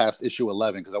past issue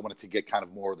 11 because I wanted to get kind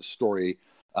of more of the story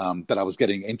that I was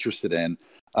getting interested in.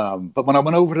 But when I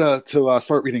went over to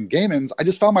start reading Gaiman's, I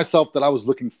just found myself that I was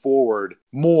looking forward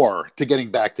more to getting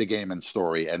back to Gaiman's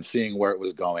story and seeing where it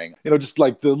was going. Just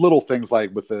like the little things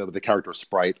like with the character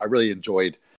Sprite. I really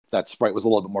enjoyed that Sprite was a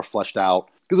little bit more fleshed out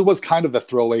because it was kind of the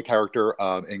throwaway character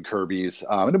in Kirby's.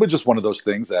 And it was just one of those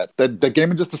things that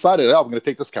Gaiman just decided, I'm going to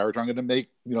take this character, I'm going to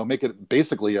make it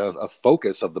basically a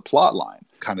focus of the plot line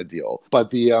kind of deal.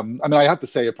 But I have to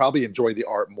say, I probably enjoyed the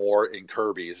art more in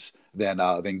Kirby's than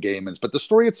Gaiman's. But the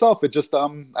story itself, it just, I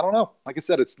don't know. Like I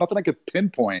said, it's nothing I could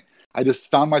pinpoint. I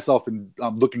just found myself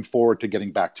looking forward to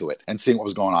getting back to it and seeing what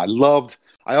was going on.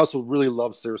 I also really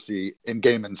loved Cersei in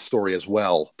Gaiman's story as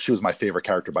well. She was my favorite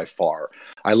character by far.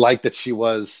 I liked that she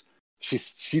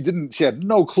had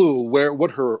no clue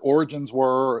what her origins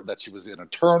were, that she was an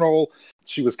Eternal.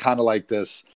 She was kind of like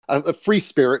this, a free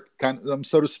spirit, kind of,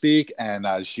 so to speak. And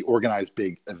she organized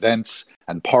big events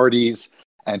and parties.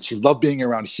 And she loved being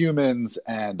around humans.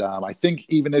 And I think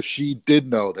even if she did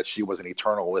know that she was an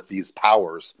Eternal with these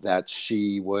powers, that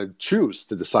she would choose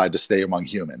to decide to stay among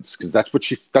humans because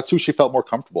that's who she felt more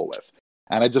comfortable with.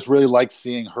 And I just really liked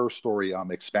seeing her story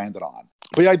expanded on.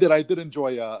 But yeah, I did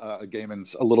enjoy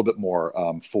Gaiman's a little bit more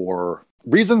for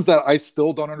reasons that I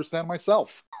still don't understand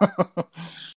myself.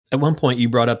 At one point, you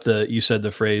brought up you said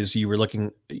the phrase you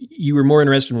were more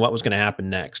interested in what was going to happen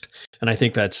next, and I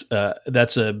think that's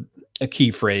a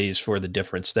key phrase for the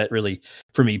difference that really,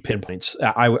 for me, pinpoints.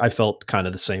 I felt kind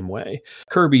of the same way.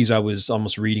 Kirby's, I was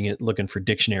almost reading it, looking for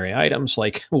dictionary items.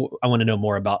 Like, I want to know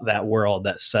more about that world,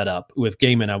 that setup. With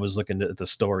Gaiman, I was looking at the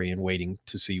story and waiting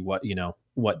to see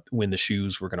when the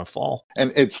shoes were going to fall.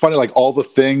 And it's funny, like all the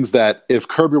things that if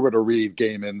Kirby were to read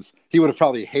Gaiman's, he would have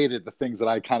probably hated the things that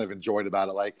I kind of enjoyed about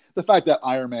it. Like the fact that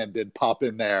Iron Man did pop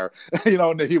in there,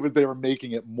 and they were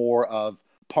making it more of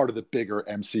part of the bigger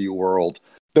MCU world.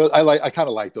 I kind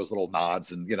of like those little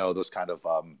nods and those kind of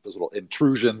those little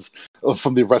intrusions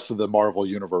from the rest of the Marvel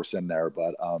universe in there.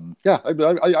 But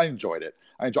I enjoyed it.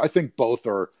 I think both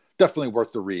are definitely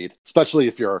worth the read, especially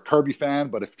if you're a Kirby fan.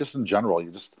 But if just in general,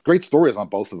 great stories on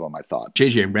both of them. I thought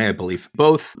JJ and Ray, I believe,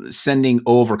 both sending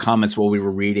over comments while we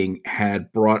were reading had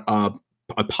brought up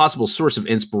a possible source of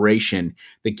inspiration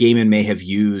that Gaiman may have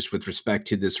used with respect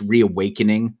to this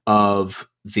reawakening of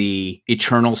the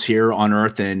Eternals here on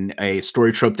Earth and a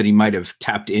story trope that he might have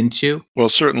tapped into. Well,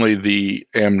 certainly the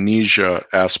amnesia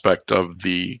aspect of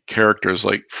the characters,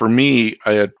 like for me,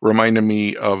 it reminded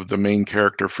me of the main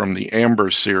character from the Amber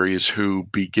series who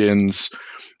begins,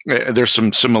 there's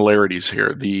some similarities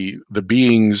here. The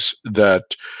beings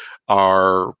that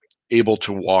are able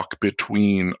to walk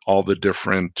between all the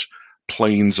different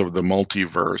planes of the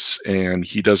multiverse, and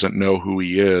he doesn't know who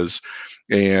he is,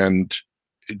 and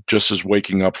just is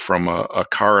waking up from a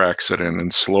car accident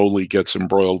and slowly gets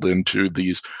embroiled into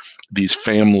these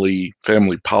family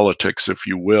politics, if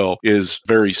you will, is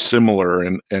very similar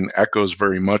and echoes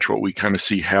very much what we kind of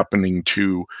see happening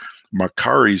to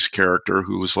Makari's character,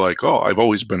 who was like, oh, I've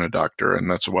always been a doctor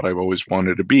and that's what I've always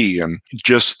wanted to be. And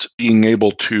just being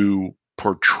able to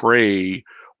portray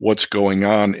what's going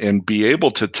on and be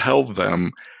able to tell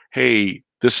them, hey,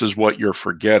 this is what you're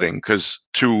forgetting, because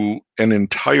to an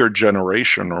entire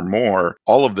generation or more,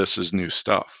 all of this is new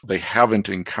stuff. They haven't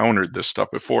encountered this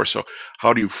stuff before. So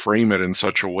how do you frame it in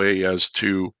such a way as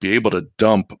to be able to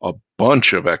dump a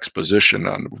bunch of exposition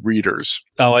on readers.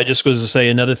 Oh, I just was to say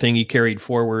another thing he carried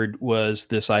forward was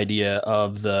this idea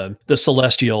of the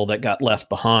celestial that got left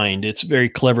behind. It's very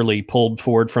cleverly pulled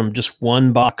forward from just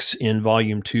one box in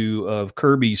volume 2 of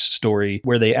Kirby's story,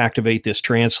 where they activate this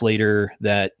translator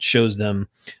that shows them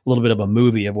a little bit of a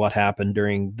movie of what happened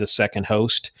during the second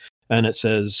host. And it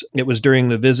says, it was during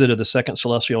the visit of the second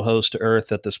celestial host to Earth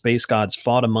that the space gods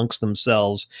fought amongst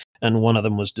themselves, and one of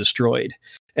them was destroyed.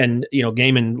 And,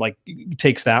 Gaiman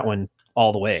takes that one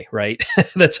all the way, right?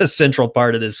 That's a central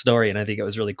part of this story. And I think it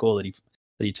was really cool that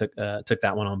he took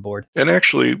that one on board. And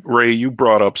actually, Ray, you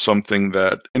brought up something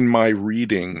that in my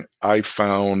reading, I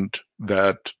found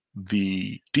that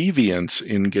the deviants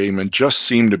in Gaiman just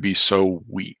seem to be so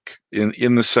weak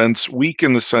in the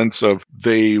sense of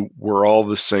they were all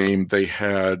the same. They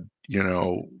had,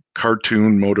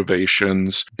 cartoon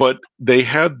motivations, but they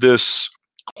had this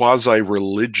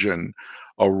quasi-religion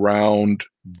around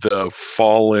the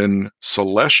fallen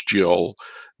celestial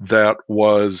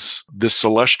the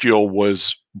celestial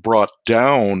was brought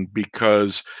down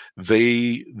because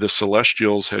the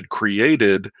celestials had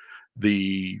created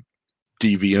the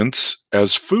deviants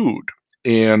as food,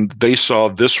 and they saw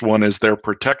this one as their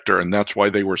protector, and that's why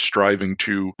they were striving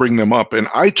to bring them up. And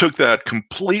I took that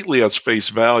completely as face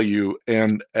value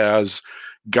and as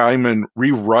Gaiman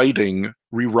rewriting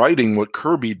what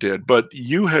Kirby did. But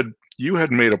you had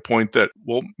made a point that,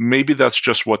 well, maybe that's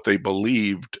just what they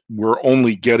believed. We're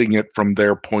only getting it from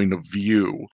their point of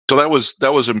view. So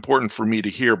that was important for me to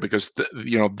hear, because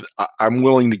I'm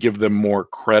willing to give them more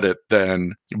credit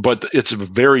but it's a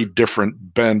very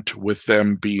different bent with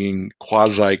them being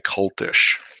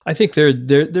quasi-cultish. I think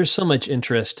there's so much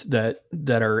interest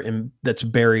that's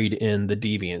buried in the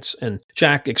deviants, and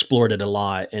Jack explored it a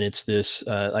lot. And it's this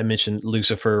I mentioned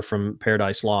Lucifer from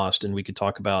Paradise Lost, and we could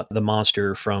talk about the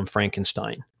monster from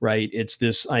Frankenstein, right? It's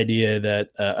this idea that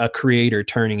a creator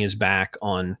turning his back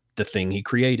on the thing he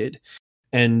created.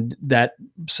 And that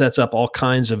sets up all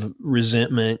kinds of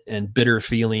resentment and bitter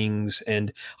feelings.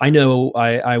 And I know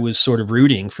I was sort of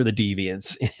rooting for the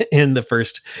deviants in the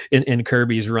first in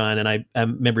Kirby's run. And I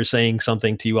remember saying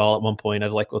something to you all at one point. I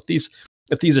was like, well,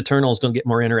 if these Eternals don't get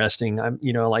more interesting, I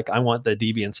want the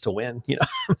deviants to win,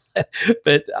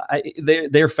 But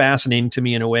they're fascinating to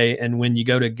me in a way. And when you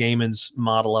go to Gaiman's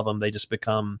model of them, they just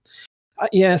become,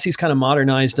 yes, he's kind of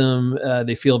modernized them.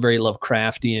 They feel very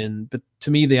Lovecraftian, but to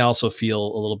me, they also feel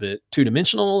a little bit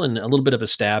two-dimensional and a little bit of a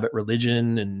stab at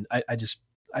religion. And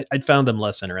I found them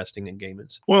less interesting than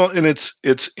Gaiman's. Well, and it's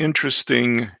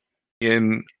interesting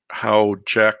in how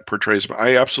Jack portrays them.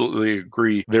 I absolutely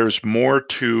agree. There's more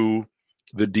to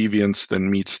the deviants than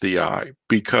meets the eye,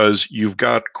 because you've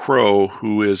got Crow,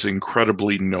 who is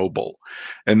incredibly noble,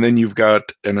 and then you've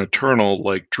got an Eternal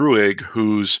like Druig,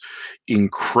 who's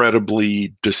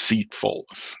incredibly deceitful.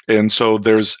 And so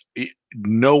there's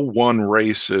no one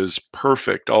race is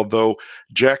perfect, although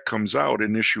Jack comes out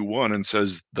in issue 1 and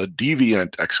says the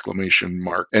deviant !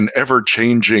 An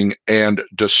ever-changing and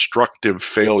destructive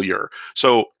failure.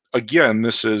 So again,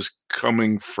 this is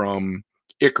coming from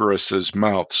Icarus's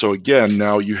mouth. So again,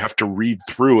 now you have to read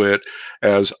through it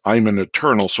as I'm an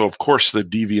Eternal. So of course the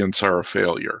deviants are a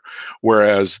failure,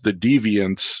 whereas the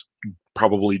deviants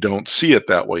probably don't see it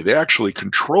that way. They actually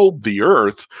controlled the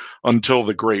Earth until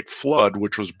the Great Flood,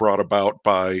 which was brought about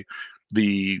by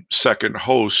the second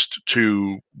host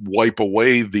to wipe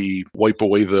away the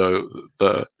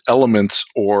elements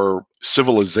or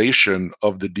civilization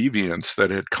of the deviants that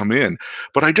had come in.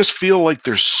 But I just feel like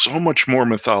there's so much more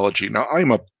mythology. Now,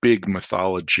 I'm a big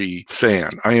mythology fan.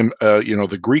 I am,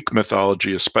 the Greek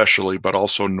mythology especially, but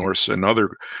also Norse and other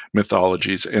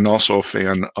mythologies, and also a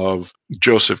fan of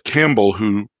Joseph Campbell,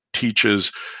 who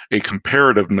teaches a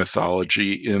comparative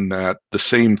mythology, in that the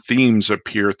same themes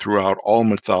appear throughout all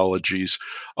mythologies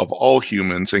of all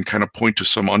humans and kind of point to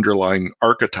some underlying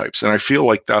archetypes. And I feel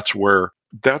like that's where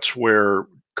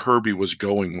Kirby was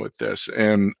going with this.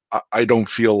 And I don't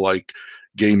feel like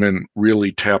Gaiman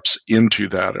really taps into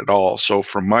that at all. So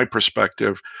from my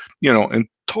perspective, and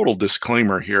total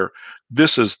disclaimer here,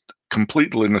 this is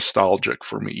completely nostalgic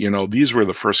for me. These were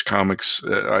the first comics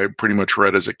I pretty much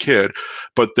read as a kid,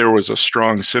 but there was a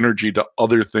strong synergy to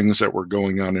other things that were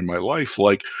going on in my life,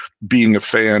 like being a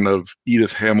fan of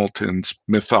Edith Hamilton's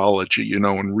mythology,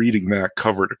 and reading that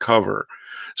cover to cover.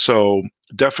 So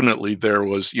definitely there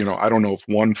was, I don't know if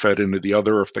one fed into the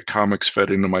other, or if the comics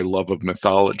fed into my love of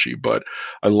mythology, but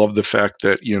I love the fact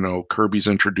that, Kirby's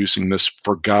introducing this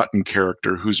forgotten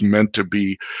character who's meant to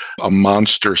be a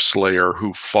monster slayer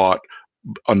who fought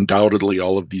undoubtedly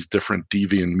all of these different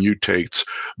deviant mutates,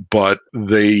 but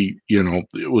they,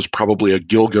 it was probably a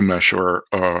Gilgamesh or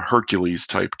a Hercules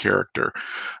type character.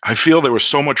 I feel there was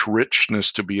so much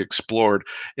richness to be explored,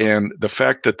 and the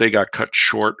fact that they got cut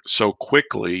short so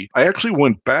quickly, I actually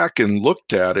went back and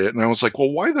looked at it, and I was like,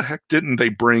 well, why the heck didn't they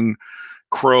bring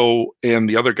Crow and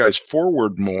the other guys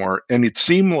forward more? And it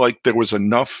seemed like there was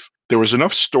enough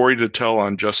story to tell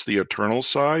on just the Eternal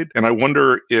side, and I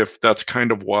wonder if that's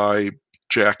kind of why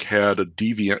Jack had a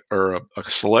deviant or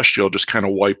a celestial just kind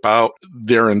of wipe out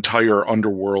their entire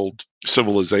underworld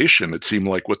civilization. It seemed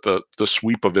like with the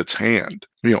sweep of its hand.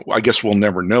 I guess we'll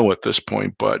never know at this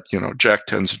point, but Jack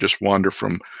tends to just wander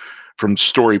from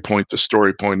story point to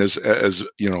story point as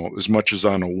much as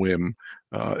on a whim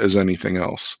as anything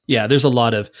else. Yeah, there's a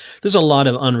lot of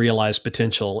unrealized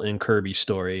potential in Kirby's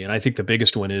story, and I think the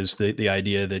biggest one is the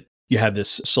idea that you have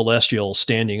this celestial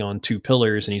standing on two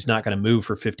pillars, and he's not going to move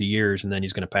for 50 years, and then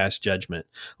he's going to pass judgment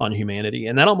on humanity.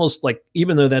 And that almost, like,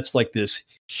 even though that's like this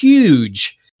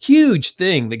huge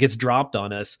thing that gets dropped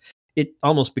on us, it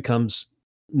almost becomes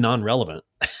non-relevant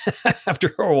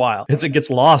after a while, as it gets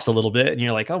lost a little bit, and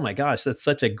you're like, oh my gosh, that's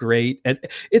such a great. And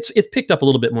it's picked up a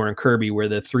little bit more in Kirby, where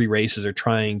the three races are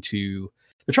trying to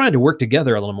work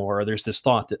together a little more. Or there's this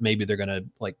thought that maybe they're going to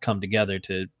like come together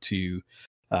to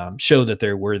show that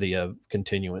they're worthy of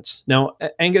continuance. Now,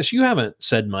 Angus, you haven't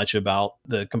said much about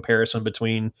the comparison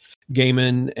between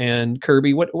Gaiman and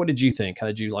Kirby. What did you think? How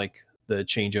did you like the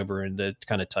changeover and the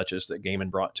kind of touches that Gaiman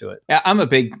brought to it? Yeah, I'm a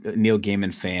big Neil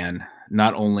Gaiman fan,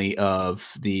 not only of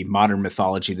the modern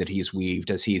mythology that he's weaved,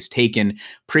 as he's taken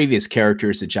previous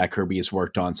characters that Jack Kirby has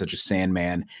worked on, such as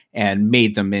Sandman, and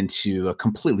made them into a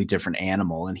completely different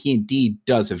animal. And he indeed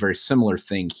does a very similar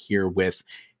thing here with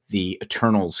the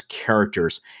Eternals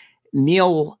characters.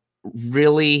 Neil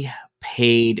really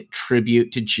paid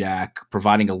tribute to Jack,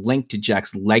 providing a link to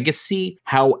Jack's legacy.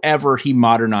 However, he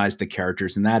modernized the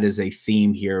characters, and that is a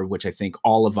theme here, which I think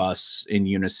all of us in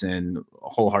unison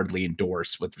wholeheartedly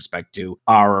endorse with respect to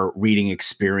our reading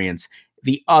experience.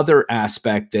 The other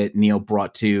aspect that Neil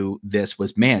brought to this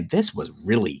was, man, this was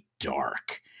really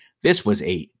dark. This was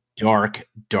a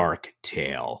dark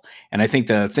tale. And I think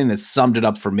the thing that summed it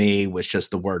up for me was just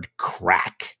the word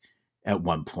crack at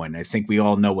one point. I think we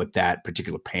all know what that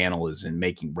particular panel is in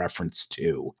making reference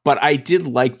to. But I did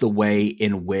like the way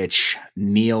in which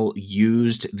Neil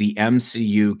used the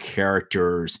MCU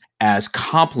characters as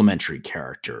complementary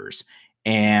characters,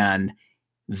 and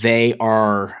they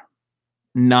are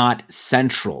not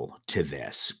central to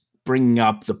this, bringing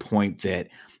up the point that,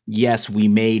 yes, we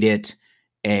made it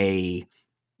a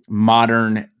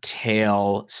modern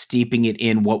tale, steeping it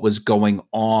in what was going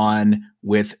on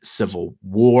with Civil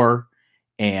War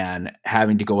and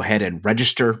having to go ahead and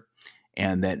register,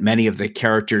 and that many of the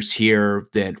characters here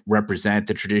that represent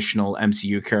the traditional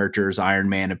MCU characters, Iron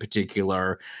Man in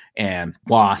particular, and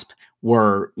Wasp,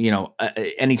 were,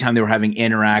 anytime they were having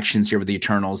interactions here with the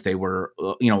Eternals, they were,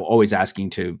 always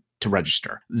asking to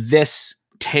register. This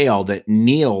tale that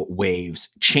Neil waves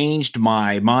changed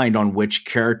my mind on which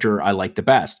character I like the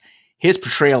best. His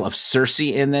portrayal of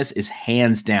Cersei in this is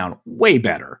hands down way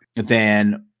better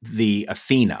than the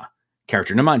Athena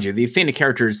character. Now, mind you, the Athena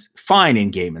character is fine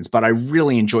in Gaiman's, but I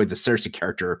really enjoyed the Cersei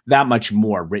character that much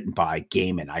more written by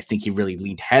Gaiman. I think he really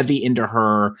leaned heavy into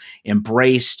her,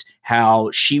 embraced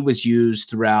how she was used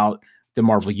throughout the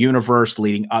Marvel Universe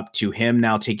leading up to him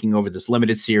now taking over this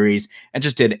limited series, and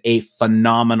just did a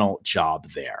phenomenal job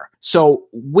there. So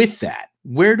with that,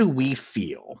 where do we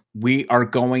feel we are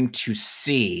going to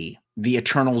see the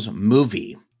Eternals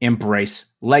movie embrace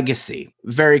legacy?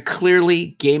 Very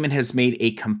clearly, Gaiman has made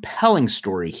a compelling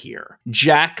story here.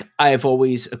 Jack, I've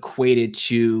always equated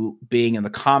to being in the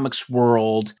comics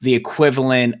world, the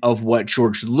equivalent of what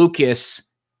George Lucas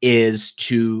is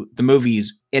to the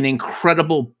movies, an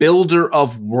incredible builder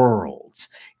of worlds,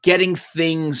 getting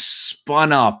things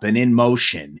spun up and in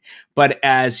motion. But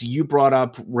as you brought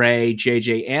up, Ray,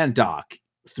 JJ, and Doc,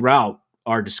 throughout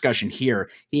our discussion here,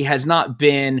 he has not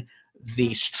been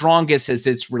the strongest as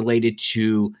it's related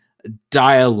to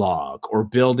dialogue or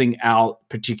building out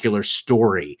particular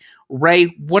story. Ray,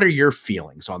 what are your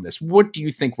feelings on this? What do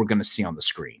you think we're going to see on the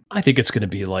screen? I think it's going to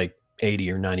be like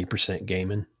 80 or 90%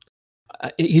 Gaiman.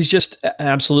 He's just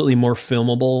absolutely more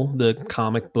filmable. The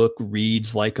comic book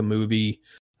reads like a movie.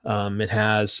 It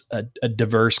has a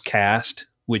diverse cast,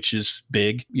 which is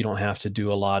big. You don't have to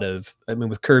do a lot of,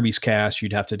 with Kirby's cast,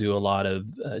 you'd have to do a lot of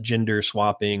gender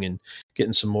swapping and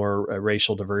getting some more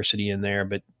racial diversity in there.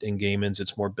 But in Gaiman's,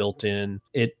 it's more built in.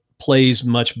 It plays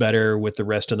much better with the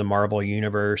rest of the Marvel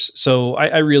universe. So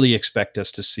I really expect us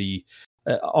to see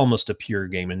almost a pure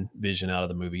Gaiman vision out of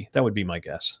the movie. That would be my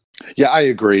guess. Yeah, I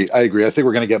agree. I think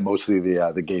we're going to get mostly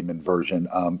the Gaiman version.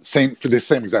 Same for the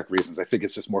same exact reasons. I think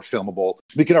it's just more filmable.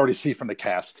 We can already see from the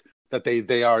cast that they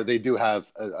do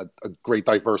have a great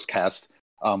diverse cast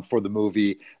for the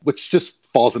movie, which just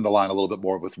falls into line a little bit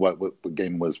more with what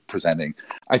Gaiman was presenting.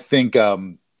 I think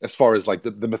as far as like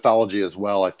the mythology as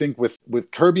well, I think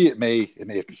with Kirby it may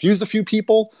have confused a few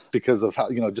people because of how,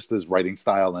 just his writing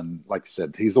style, and like I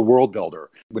said, he's a world builder.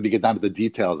 When you get down to the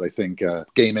details, I think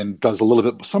Gaiman does a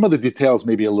little bit, some of the details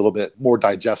maybe a little bit more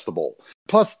digestible.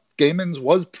 Plus Gaiman's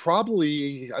was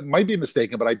probably, I might be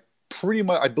mistaken, but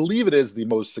I believe it is the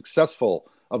most successful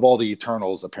of all the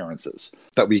Eternals appearances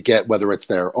that we get, whether it's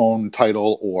their own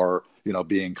title or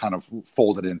being kind of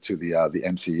folded into the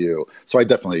MCU. So I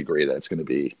definitely agree that it's going to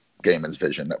be Gaiman's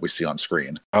vision that we see on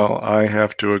screen. Well, I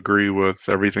have to agree with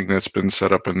everything that's been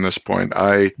set up in this point.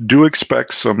 I do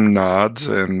expect some nods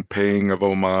and paying of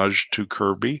homage to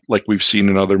Kirby, like we've seen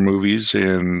in other movies.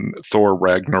 In Thor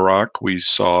Ragnarok, we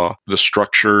saw the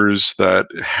structures that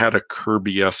had a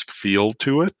Kirby-esque feel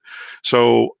to it.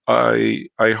 So I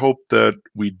hope that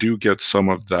we do get some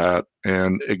of that,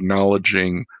 and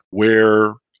acknowledging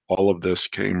where all of this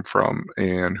came from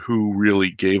and who really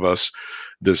gave us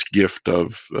this gift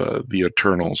of the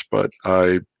Eternals. But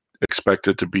I expect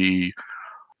it to be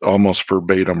almost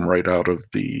verbatim right out of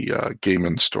the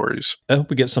Gaiman stories. I hope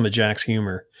we get some of Jack's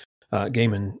humor.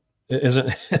 Gaiman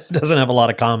doesn't have a lot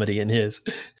of comedy in his.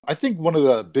 I think one of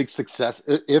the big success,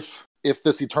 if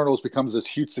this Eternals becomes this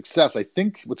huge success, I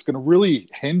think what's going to really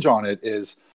hinge on it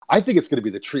is, I think it's going to be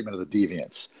the treatment of the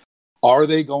Deviants. Are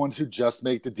they going to just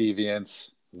make the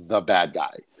Deviants the bad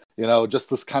guy? Just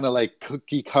this kind of like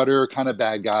cookie cutter kind of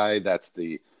bad guy that's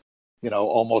the,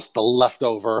 almost the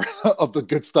leftover of the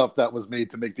good stuff that was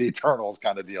made to make the Eternals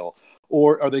kind of deal?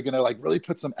 Or are they going to like really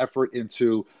put some effort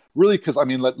into really, because I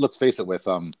mean, let's face it, with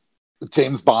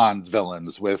James Bond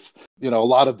villains, with a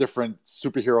lot of different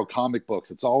superhero comic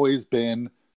books, it's always been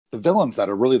the villains that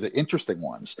are really the interesting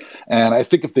ones. And I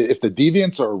think if the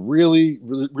Deviants are really,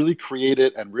 really, really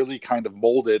created and really kind of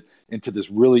molded into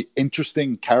this really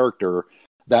interesting character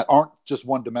that aren't just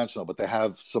one dimensional, but they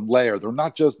have some layer. They're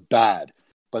not just bad,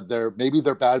 but they're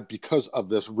bad because of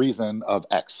this reason of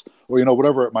X, or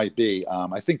whatever it might be.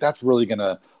 I think that's really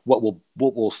gonna what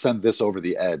will send this over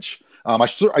the edge. I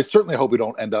certainly hope we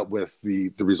don't end up with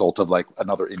the result of like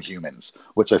another Inhumans,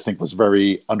 which I think was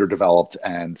very underdeveloped,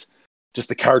 and just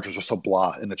the characters are so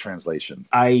blah in the translation.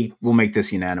 I will make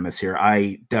this unanimous here.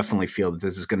 I definitely feel that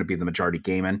this is going to be the majority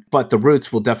Gaiman, but the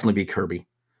roots will definitely be Kirby.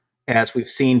 As we've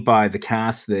seen by the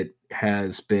cast that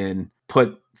has been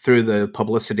put through the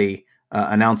publicity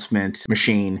announcement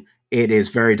machine, it is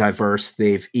very diverse.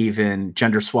 They've even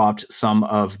gender swapped some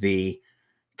of the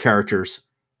characters.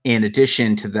 In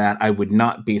addition to that, I would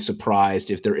not be surprised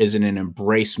if there isn't an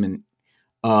embracement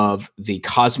of the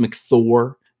cosmic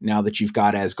Thor, now that you've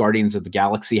got as Guardians of the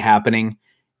Galaxy happening,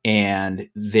 and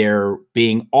there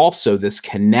being also this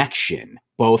connection,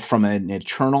 both from an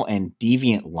Eternal and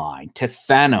Deviant line to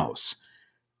Thanos.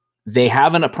 They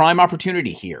have a prime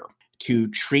opportunity here to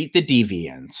treat the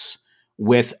Deviants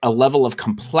with a level of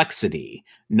complexity,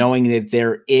 knowing that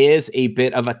there is a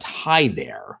bit of a tie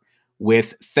there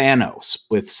with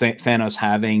Thanos,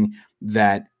 having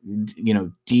that,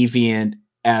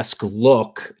 Deviant-esque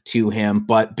look to him,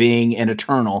 but being an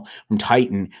Eternal from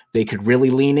Titan. They could really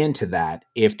lean into that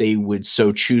if they would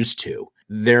so choose to.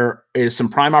 There is some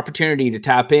prime opportunity to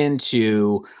tap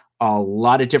into a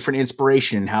lot of different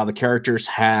inspiration, how the characters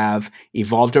have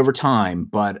evolved over time,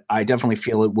 but I definitely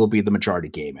feel it will be the majority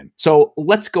Gaiman. So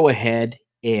let's go ahead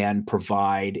and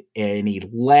provide any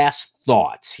last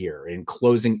thoughts here in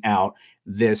closing out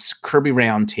this Kirby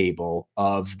Roundtable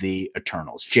of the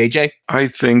Eternals. JJ? I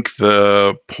think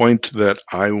the point that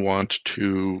I want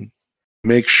to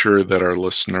make sure that our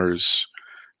listeners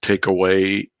take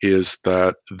away is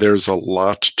that there's a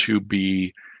lot to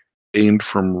be gained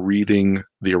from reading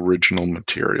the original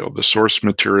material, the source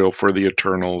material for the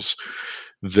Eternals.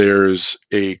 There's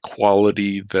a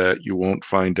quality that you won't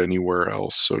find anywhere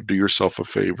else. So do yourself a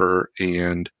favor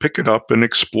and pick it up and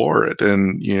explore it.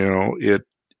 And, it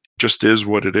just is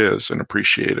what it is, and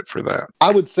appreciate it for that.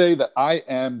 I would say that I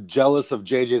am jealous of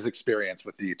JJ's experience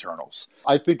with the Eternals.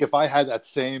 I think if I had that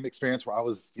same experience where I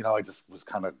was, I just was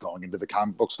kind of going into the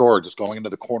comic book store, or just going into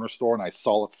the corner store, and I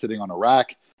saw it sitting on a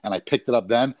rack and I picked it up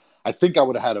then, I think I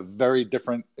would have had a very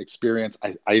different experience.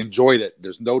 I enjoyed it.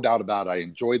 There's no doubt about it. I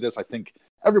enjoyed this. I think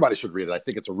everybody should read it. I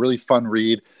think it's a really fun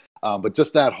read. But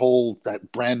just that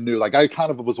brand new, like I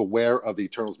kind of was aware of the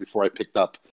Eternals before I picked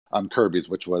up Kirby's,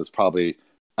 which was probably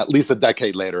at least a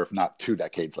decade later, if not 2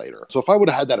 decades later. So if I would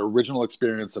have had that original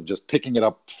experience of just picking it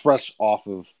up fresh out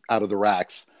of the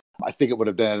racks, I think it would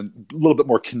have been a little bit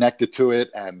more connected to it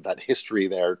and that history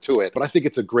there to it. But I think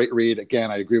it's a great read.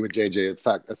 Again, I agree with JJ. In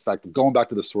fact, going back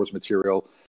to the source material,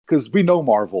 because we know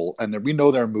Marvel and we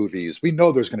know their movies. We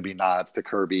know there's going to be nods to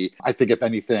Kirby. I think if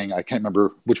anything, I can't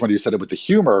remember which one you said it with the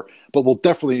humor, but we'll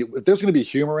definitely, if there's going to be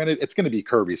humor in it, it's going to be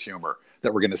Kirby's humor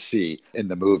that we're going to see in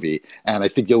the movie. And I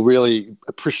think you'll really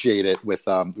appreciate it with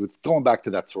going back to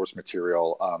that source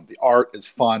material. The art is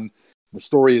fun. The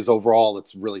story is overall,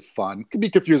 it's really fun. It can be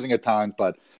confusing at times,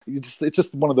 but it's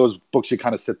just one of those books you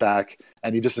kind of sit back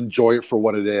and you just enjoy it for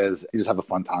what it is. You just have a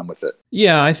fun time with it.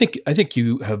 Yeah, I think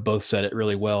you have both said it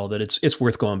really well, that it's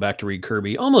worth going back to read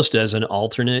Kirby almost as an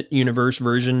alternate universe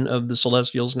version of the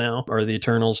Celestials now, or the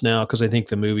Eternals now, because I think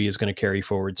the movie is going to carry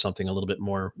forward something a little bit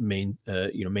more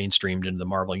mainstreamed into the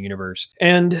Marvel universe.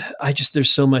 And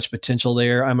there's so much potential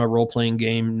there. I'm a role playing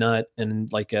game nut,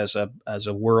 and like as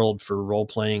a world for role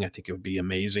playing, I think it would be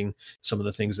amazing, some of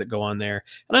the things that go on there.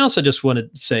 And I also just want to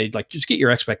say, like, just get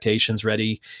your expectations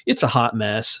ready. It's a hot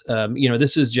mess.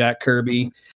 This is Jack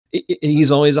Kirby. He's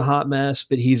always a hot mess,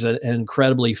 but he's an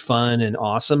incredibly fun and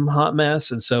awesome hot mess.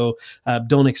 And so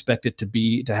don't expect it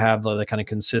to have the kind of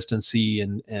consistency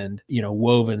and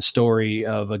woven story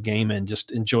of a game, and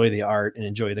just enjoy the art and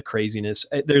enjoy the craziness.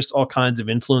 There's all kinds of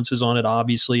influences on it,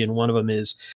 obviously. And one of them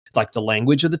is like the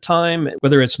language of the time,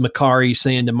 whether it's Makari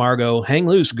saying to Margot, "Hang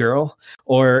loose, girl,"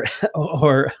 or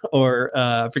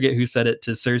I forget who said it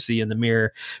to Cersei in the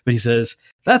mirror, but he says,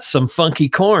 "That's some funky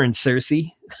corn,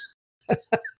 Cersei."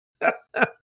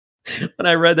 When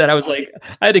I read that, I was like,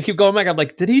 I had to keep going back. I'm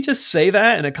like, did he just say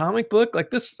that in a comic book like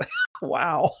this?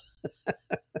 Wow.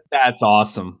 That's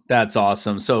awesome. That's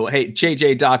awesome. So, hey,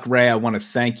 JJ, Doc, Ray, I want to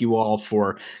thank you all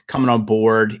for coming on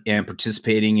board and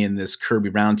participating in this Kirby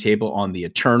Roundtable on the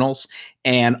Eternals.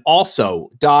 And also,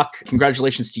 Doc,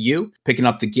 congratulations to you picking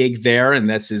up the gig there. And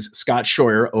this is Scott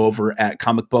Scheuer over at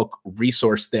Comic Book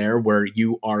Resource there, where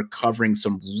you are covering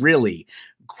some really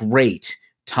great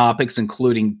topics,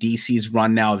 including DC's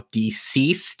run now of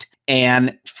Deceased.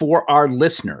 And for our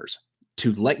listeners,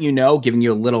 to let you know, giving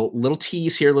you a little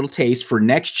tease here, a little taste for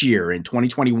next year in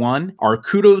 2021, our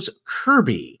Kudos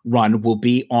Kirby run will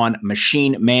be on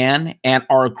Machine Man, and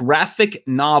our graphic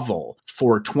novel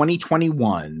for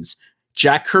 2021's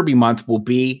Jack Kirby month will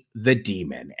be The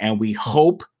Demon. And we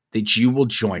hope that you will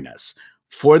join us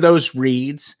for those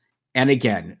reads. And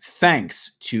again,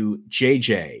 thanks to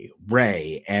JJ,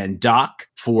 Ray, and Doc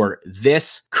for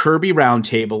this Kirby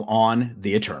Roundtable on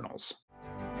the Eternals.